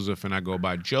is Joseph and I go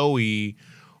by Joey,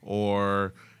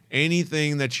 or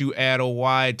anything that you add a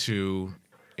Y to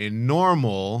in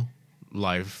normal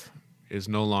life is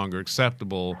no longer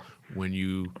acceptable when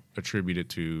you attribute it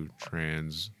to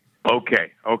trans. Okay.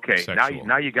 Sexual.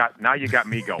 Now you got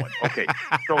me going. Okay.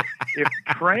 So if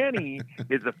tranny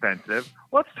is offensive,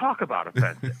 let's talk about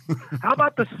offensive. How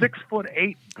about the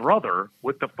 6'8" brother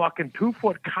with the fucking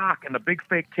 2-foot cock and the big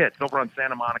fake tits over on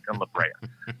Santa Monica and La Brea?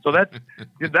 So that's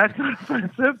not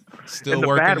offensive. Still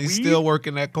working. He's still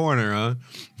working that corner, huh?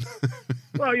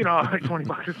 Well, like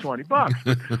 $20 is $20.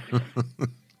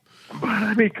 But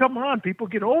I mean, come on, people,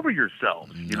 get over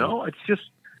yourselves. No. It's just.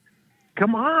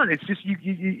 Come on, it's just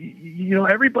you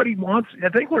everybody wants. I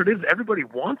think what it is, everybody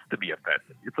wants to be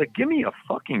offended. It's like, give me a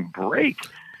fucking break.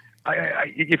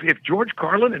 If George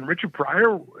Carlin and Richard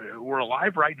Pryor were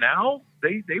alive right now,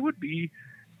 they would be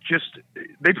just.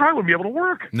 They probably wouldn't be able to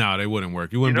work. No, they wouldn't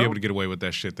work. You wouldn't be able to get away with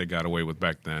that shit they got away with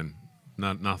back then.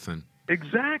 Nothing.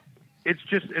 Exactly. It's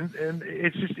just and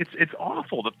it's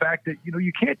awful, the fact that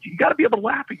you can't. You got to be able to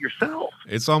laugh at yourself.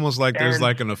 It's almost like there's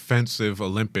like an offensive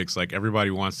Olympics. Like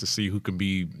everybody wants to see who can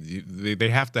be. They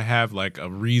have to have like a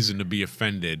reason to be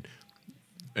offended,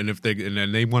 and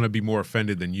then they want to be more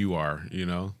offended than you are.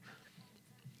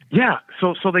 Yeah.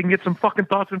 So they can get some fucking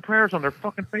thoughts and prayers on their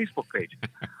fucking Facebook page,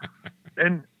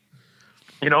 and.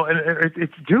 And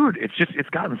it's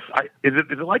gotten. Is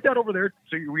it like that over there?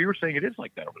 So we were saying it is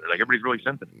like that over there. Like everybody's really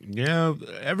sensitive. Yeah,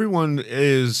 everyone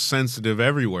is sensitive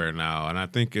everywhere now, and I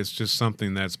think it's just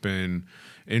something that's been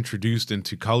introduced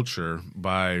into culture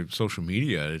by social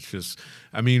media. It's just,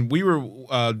 I mean, we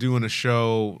were doing a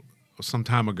show some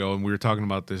time ago, and we were talking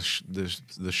about the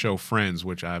show Friends,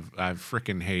 which I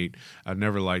freaking hate. I've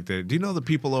never liked it. Do you know the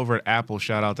people over at Apple?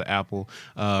 Shout out to Apple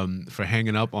for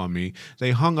hanging up on me.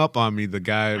 They hung up on me,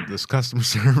 this customer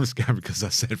service guy, because I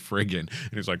said friggin',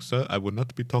 and he's like, "Sir, I would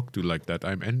not be talked to like that.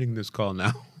 I'm ending this call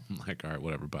now." I'm like, all right,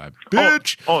 whatever, bye,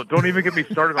 bitch. Oh, don't even get me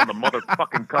started on the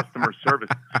motherfucking customer service.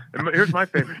 And here's my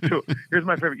favorite too. Here's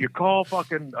my favorite. You call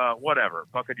fucking whatever,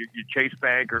 fucking you Chase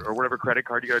Bank or whatever credit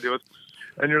card you gotta do it,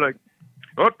 and you're like,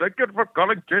 "Oh, thank you for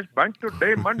calling Chase Bank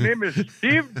today. My name is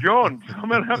Steve Jones." I'm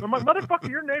motherfucker,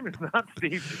 your name is not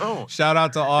Steve Jones. Shout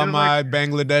out to all my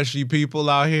Bangladeshi people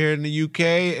out here in the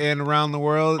UK and around the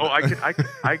world. Oh,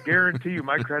 I guarantee you,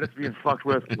 my credit's being fucked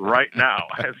with right now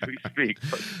as we speak.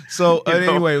 So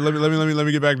anyway, let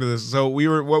me get back to this. So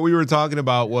what we were talking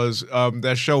about was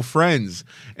that show Friends,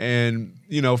 and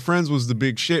Friends was the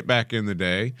big shit back in the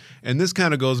day, and this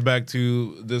kind of goes back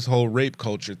to this whole rape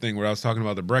culture thing where I was talking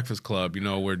about the Breakfast Club.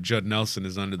 Where Judd Nelson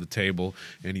is under the table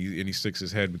and he sticks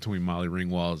his head between Molly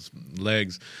Ringwald's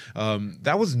legs.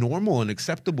 That was normal and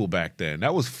acceptable back then.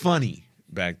 That was funny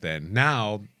back then.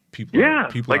 Now people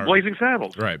like Blazing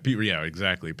Saddles. Right. Yeah,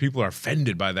 exactly. People are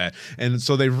offended by that. And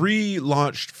so they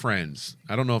relaunched Friends.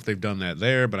 I don't know if they've done that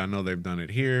there, but I know they've done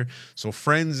it here. So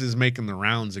Friends is making the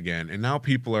rounds again. And now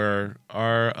people are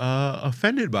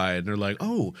offended by it. And they're like,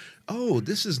 oh,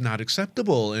 this is not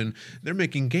acceptable. And they're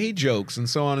making gay jokes and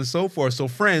so on and so forth. So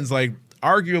Friends, like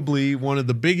arguably one of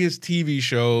the biggest TV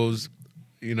shows,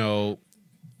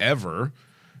 ever,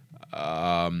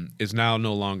 is now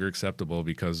no longer acceptable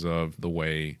because of the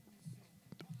way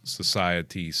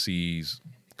society sees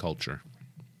culture.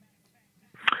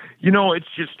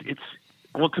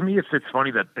 To me, it's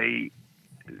funny that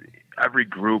every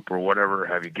group or whatever,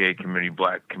 have a gay community,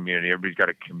 black community, everybody's got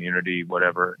a community,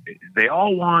 whatever. They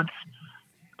all want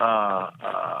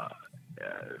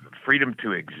freedom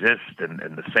to exist and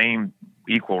the same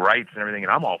equal rights and everything.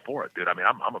 And I'm all for it, dude. I mean,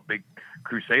 I'm a big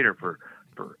crusader for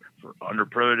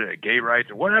underprivileged gay rights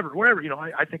or whatever.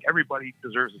 I think everybody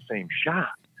deserves the same shot.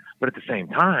 But at the same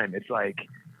time, it's like,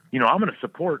 I'm going to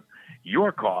support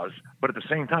your cause, but at the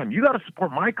same time, you got to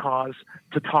support my cause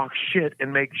to talk shit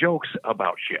and make jokes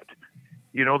about shit.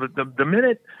 The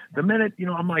minute,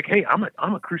 I'm like, hey, I'm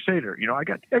a crusader.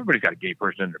 Everybody's got a gay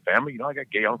person in their family. I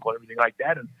got gay uncle and everything like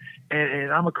that,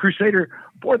 and I'm a crusader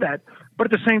for that.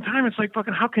 But at the same time, it's like,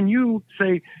 fucking, how can you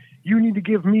say you need to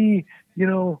give me,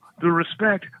 the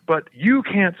respect, but you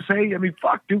can't say, I mean,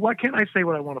 fuck, dude, why can't I say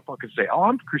what I want to fucking say? All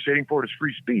I'm crusading for is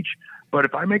free speech. But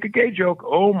if I make a gay joke,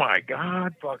 oh my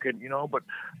God, fucking,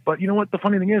 but you know what? The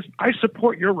funny thing is, I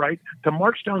support your right to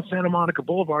march down Santa Monica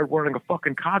Boulevard wearing a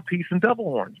fucking codpiece and devil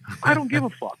horns. I don't give a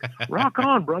fuck. Rock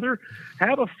on, brother.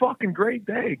 Have a fucking great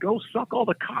day. Go suck all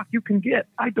the cock you can get.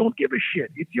 I don't give a shit.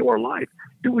 It's your life.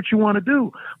 Do what you want to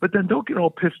do. But then don't get all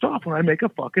pissed off when I make a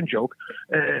fucking joke,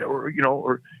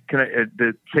 or can I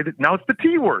say that now it's the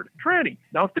T word, tranny.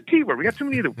 Now it's the T word. We got too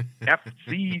many of the F,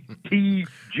 C, T,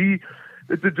 G.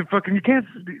 The fucking, you can't,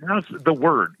 now it's the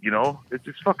word, it's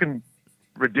just fucking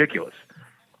ridiculous.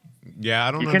 Yeah,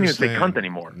 I don't. You can't understand. even say cunt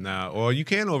anymore. No, well, you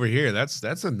can over here.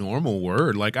 That's a normal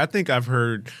word. Like I think I've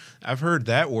heard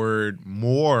that word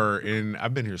more in.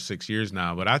 I've been here 6 years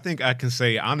now, but I think I can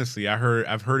say honestly,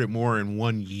 I've heard it more in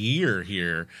 1 year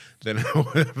here than I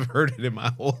would have heard it in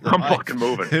my whole life. I'm fucking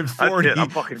moving. In 40, That's it. I'm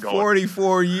fucking going.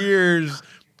 44 years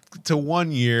to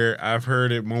 1 year, I've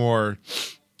heard it more.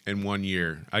 In 1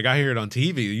 year, like I hear it on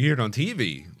TV. You hear it on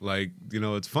TV, like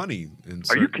it's funny.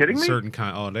 Are you kidding me? Certain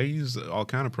kind. Oh, they use all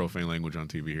kind of profane language on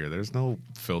TV here. There's no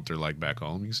filter like back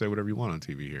home. You can say whatever you want on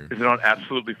TV here. Is it on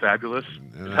Absolutely Fabulous?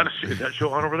 Is that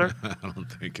show on over there? I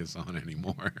don't think it's on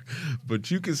anymore.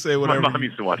 But you can say whatever. My mom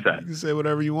used to watch that. You can say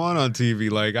whatever you want on TV.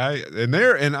 Like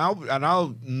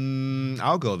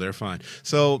I'll go there. Fine.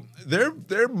 So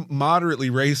they're moderately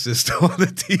racist on the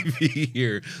TV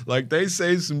here. Like they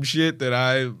say some shit that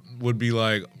I would be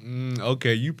like,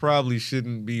 okay, you probably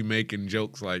shouldn't be making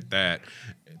jokes like that,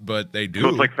 but they do. So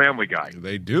it's like Family Guy.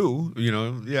 They do,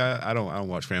 Yeah, I don't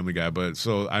watch Family Guy, but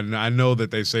so I know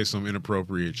that they say some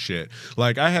inappropriate shit.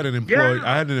 Like I had an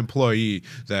employee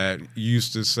that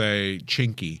used to say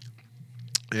 "chinky."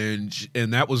 And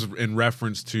that was in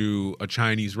reference to a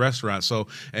Chinese restaurant. So,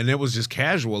 and it was just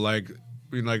casual, like,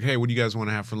 hey, what do you guys want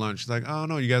to have for lunch? She's like, oh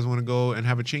no, you guys want to go and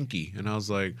have a chinky? And I was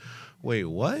like, wait,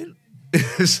 what?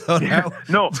 So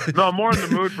no, I'm more in the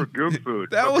mood for goop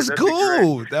food. That was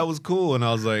cool. That was cool. And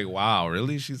I was like, wow,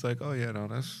 really? She's like, oh yeah, no,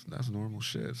 that's normal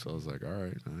shit. So I was like, all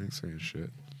right, I ain't saying shit.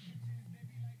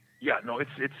 Yeah, no, it's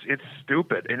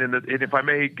stupid. And if I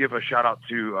may give a shout out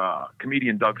to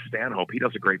comedian Doug Stanhope, he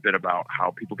does a great bit about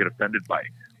how people get offended by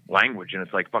language, and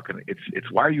it's like fucking.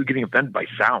 It's why are you getting offended by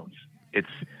sounds?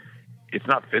 It's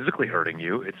not physically hurting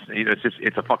you.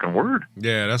 It's a fucking word.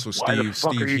 Yeah, that's what Why the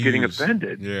fuck are you getting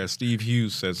offended? Yeah, Steve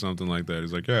Hughes said something like that.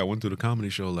 He's like, yeah, I went to the comedy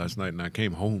show last night and I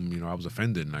came home, I was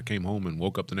offended, and I came home and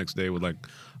woke up the next day with like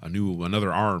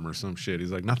another arm or some shit.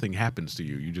 He's like, nothing happens to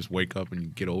you. You just wake up and you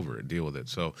get over it, deal with it.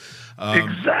 So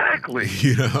exactly.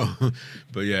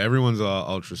 But yeah, everyone's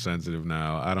ultra sensitive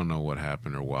now. I don't know what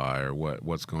happened or why or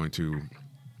what's going to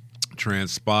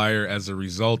transpire as a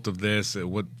result of this,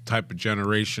 what type of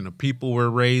generation of people we're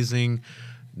raising.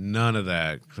 None of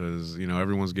that, because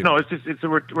everyone's getting. No,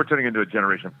 we're turning into a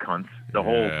generation of cunts. The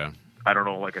whole, I don't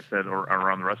know, like I said, or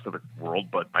around the rest of the world,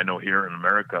 but I know here in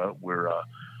America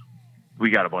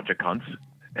we got a bunch of cunts,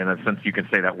 and then since you can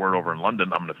say that word over in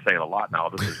London, I'm going to say it a lot now.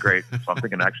 This is great, so I'm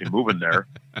thinking actually moving there.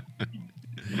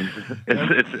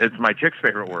 It's my chick's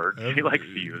favorite word. She likes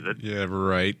to use it. Yeah,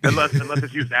 right. Unless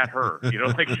it's used at her.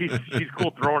 Like she's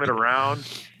cool throwing it around.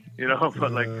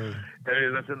 But like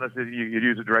unless you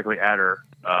use it directly at her.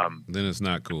 Then it's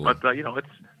not cool. But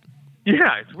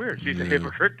it's weird. She's a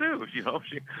hypocrite too.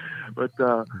 But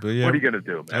yeah, what are you gonna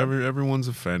do, man? Everyone's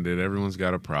offended. Everyone's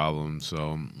got a problem.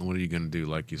 So what are you gonna do?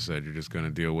 Like you said, you're just gonna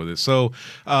deal with it. So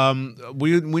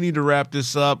we need to wrap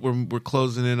this up. We're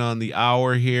closing in on the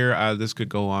hour here. This could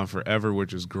go on forever,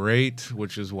 which is great.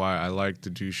 Which is why I like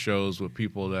to do shows with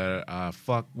people that I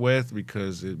fuck with,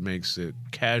 because it makes it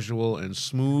casual and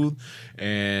smooth.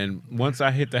 And once I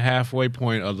hit the halfway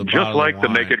point of the just bottle like of the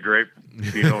wine, Naked Grape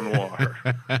Pinot Noir.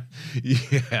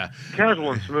 Yeah.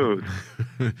 Casual and smooth.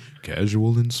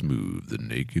 Casual and smooth, the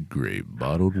Naked Grape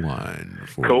bottled wine.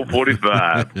 Colt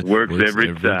 45 works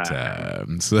every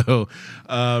time. So,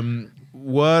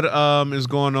 what is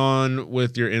going on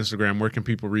with your Instagram? Where can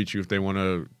people reach you if they want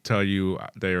to tell you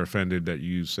they are offended that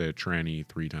you said tranny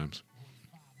 3 times?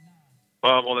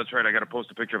 Well, that's right. I got to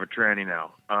post a picture of a tranny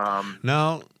now.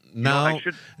 No, I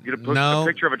should get a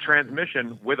picture of a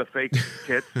transmission with a fake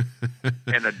tit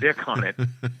and a dick on it,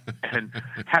 and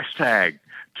hashtag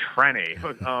tranny.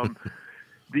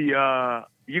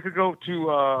 You could go to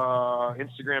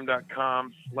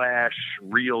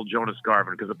Instagram.com/real Jonas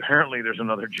Garvin, because apparently there's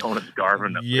another Jonas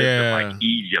Garvin that lives in like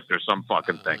Egypt or some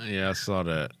fucking thing. Yeah, I saw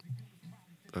that.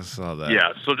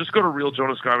 Yeah, so just go to Real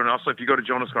Jonas Garvin. Also, if you go to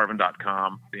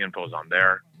jonasgarvin.com, the info's on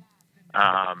there.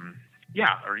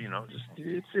 Yeah, or just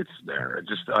it's there.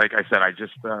 Just like I said,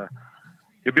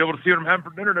 You'll be able to see what I'm having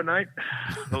for dinner tonight.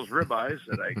 Those ribeyes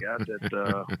that I got at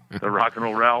the Rock and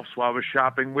Roll Ralph's while I was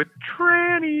shopping with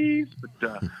trannies.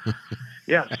 But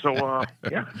yeah, so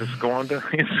yeah, just go on to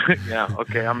yeah.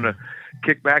 Okay, I'm gonna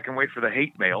kick back and wait for the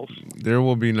hate mails. There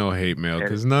will be no hate mail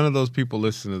because none of those people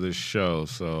listen to this show.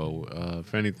 So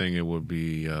if anything, it would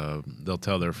be they'll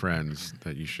tell their friends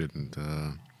that you shouldn't.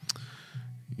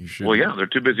 Well, yeah, they're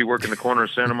too busy working the corner of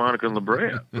Santa Monica and La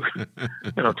Brea.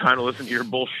 Time to listen to your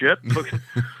bullshit.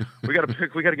 We got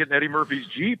to get in Eddie Murphy's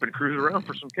Jeep and cruise around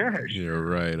for some cash. You're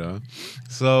right, huh?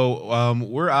 So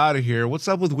we're out of here. What's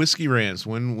up with Whiskey Rants?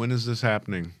 When is this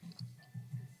happening?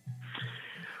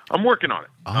 I'm working on it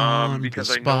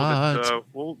because I know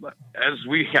that as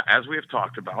we have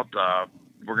talked about,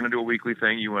 we're going to do a weekly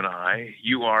thing. You and I.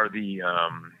 You are the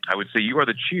I would say you are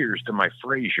the Cheers to my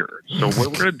Frasier. So what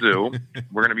we're going to do,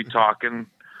 we're going to be talking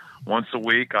once a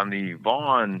week on the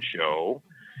Vaughn show,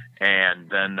 and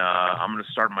then I'm going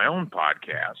to start my own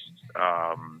podcast.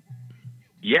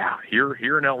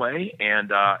 Here in LA,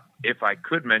 and if I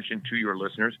could mention to your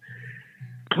listeners,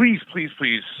 please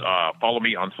follow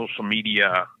me on social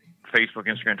media. Facebook,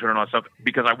 Instagram, Twitter, and all that stuff,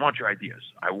 because I want your ideas.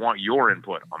 I want your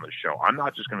input on the show. I'm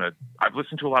not just going to, I've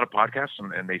listened to a lot of podcasts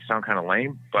and they sound kind of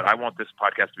lame, but I want this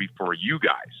podcast to be for you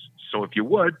guys. So if you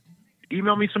would,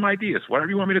 email me some ideas.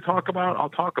 Whatever you want me to talk about, I'll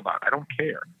talk about. I don't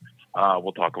care.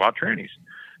 We'll talk about trannies.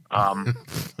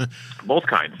 Both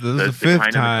kinds. This is the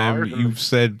fifth time you've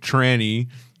said tranny.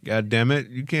 God damn it!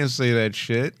 You can't say that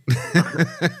shit.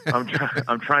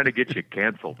 I'm trying to get you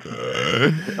canceled.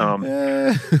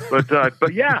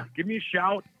 But yeah, give me a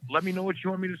shout. Let me know what you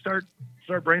want me to start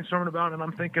brainstorming about, and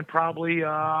I'm thinking probably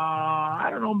I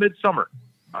don't know, midsummer.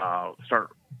 Start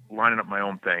lining up my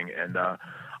own thing, and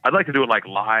I'd like to do it like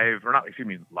live, or not, excuse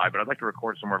me, live, but I'd like to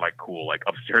record somewhere like cool, like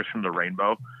upstairs from the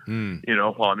Rainbow.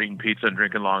 While I'm eating pizza and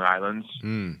drinking Long Islands,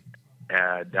 down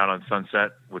on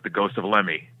Sunset with the ghost of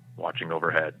Lemmy watching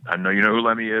overhead. I know you know who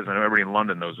Lemmy is. I know everybody in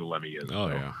London knows who Lemmy is. Oh,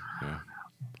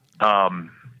 so.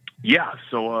 Yeah.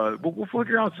 So we'll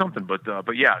figure out something. But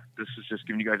yeah, this is just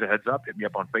giving you guys a heads up. Hit me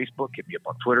up on Facebook. Hit me up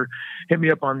on Twitter. Hit me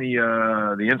up on the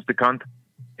Instacunt,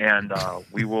 and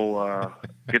we will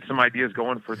get some ideas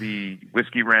going for the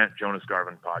Whiskey Rant Jonas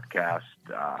Garvin podcast.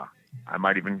 I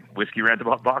might even whiskey rant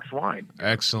about boxed wine.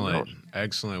 Excellent.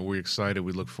 We're excited.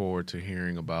 We look forward to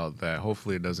hearing about that.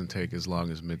 Hopefully it doesn't take as long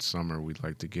as midsummer. We'd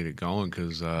like to get it going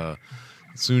because as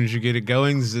soon as you get it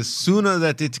going, the sooner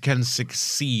that it can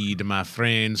succeed, my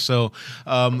friend. So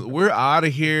we're out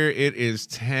of here. It is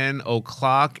 10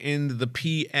 o'clock in the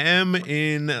PM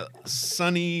in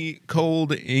sunny,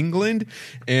 cold England.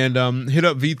 And hit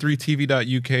up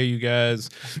v3tv.uk, you guys.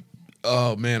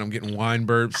 Oh, man, I'm getting wine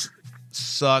burps.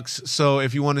 Sucks. So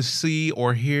if you want to see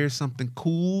or hear something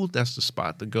cool, that's the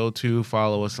spot to go to.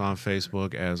 Follow us on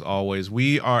Facebook as always.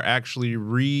 We are actually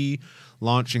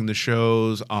relaunching the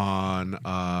shows on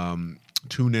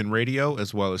TuneIn Radio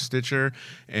as well as Stitcher,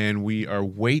 and we are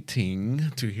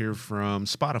waiting to hear from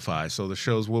Spotify. So the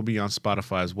shows will be on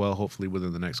Spotify as well, hopefully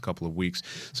within the next couple of weeks.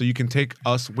 So you can take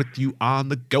us with you on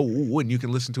the go, and you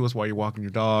can listen to us while you're walking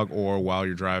your dog or while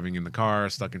you're driving in the car,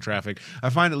 stuck in traffic. I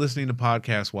find that listening to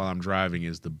podcasts while I'm driving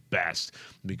is the best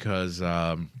because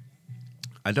I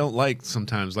don't like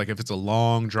sometimes, like if it's a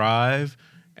long drive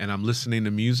and I'm listening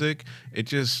to music, it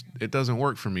doesn't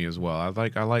work for me as well. I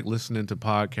like listening to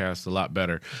podcasts a lot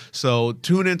better. So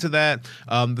tune into that.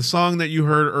 The song that you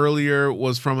heard earlier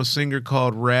was from a singer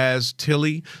called Raz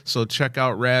Tilly. So check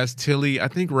out Raz Tilly. I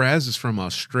think Raz is from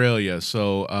Australia.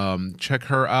 So check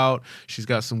her out. She's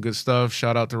got some good stuff.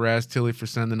 Shout out to Raz Tilly for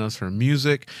sending us her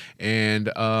music. And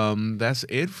that's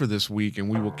it for this week. And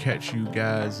we will catch you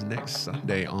guys next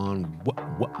Sunday on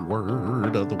What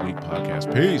Word of the Week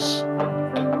podcast. Peace.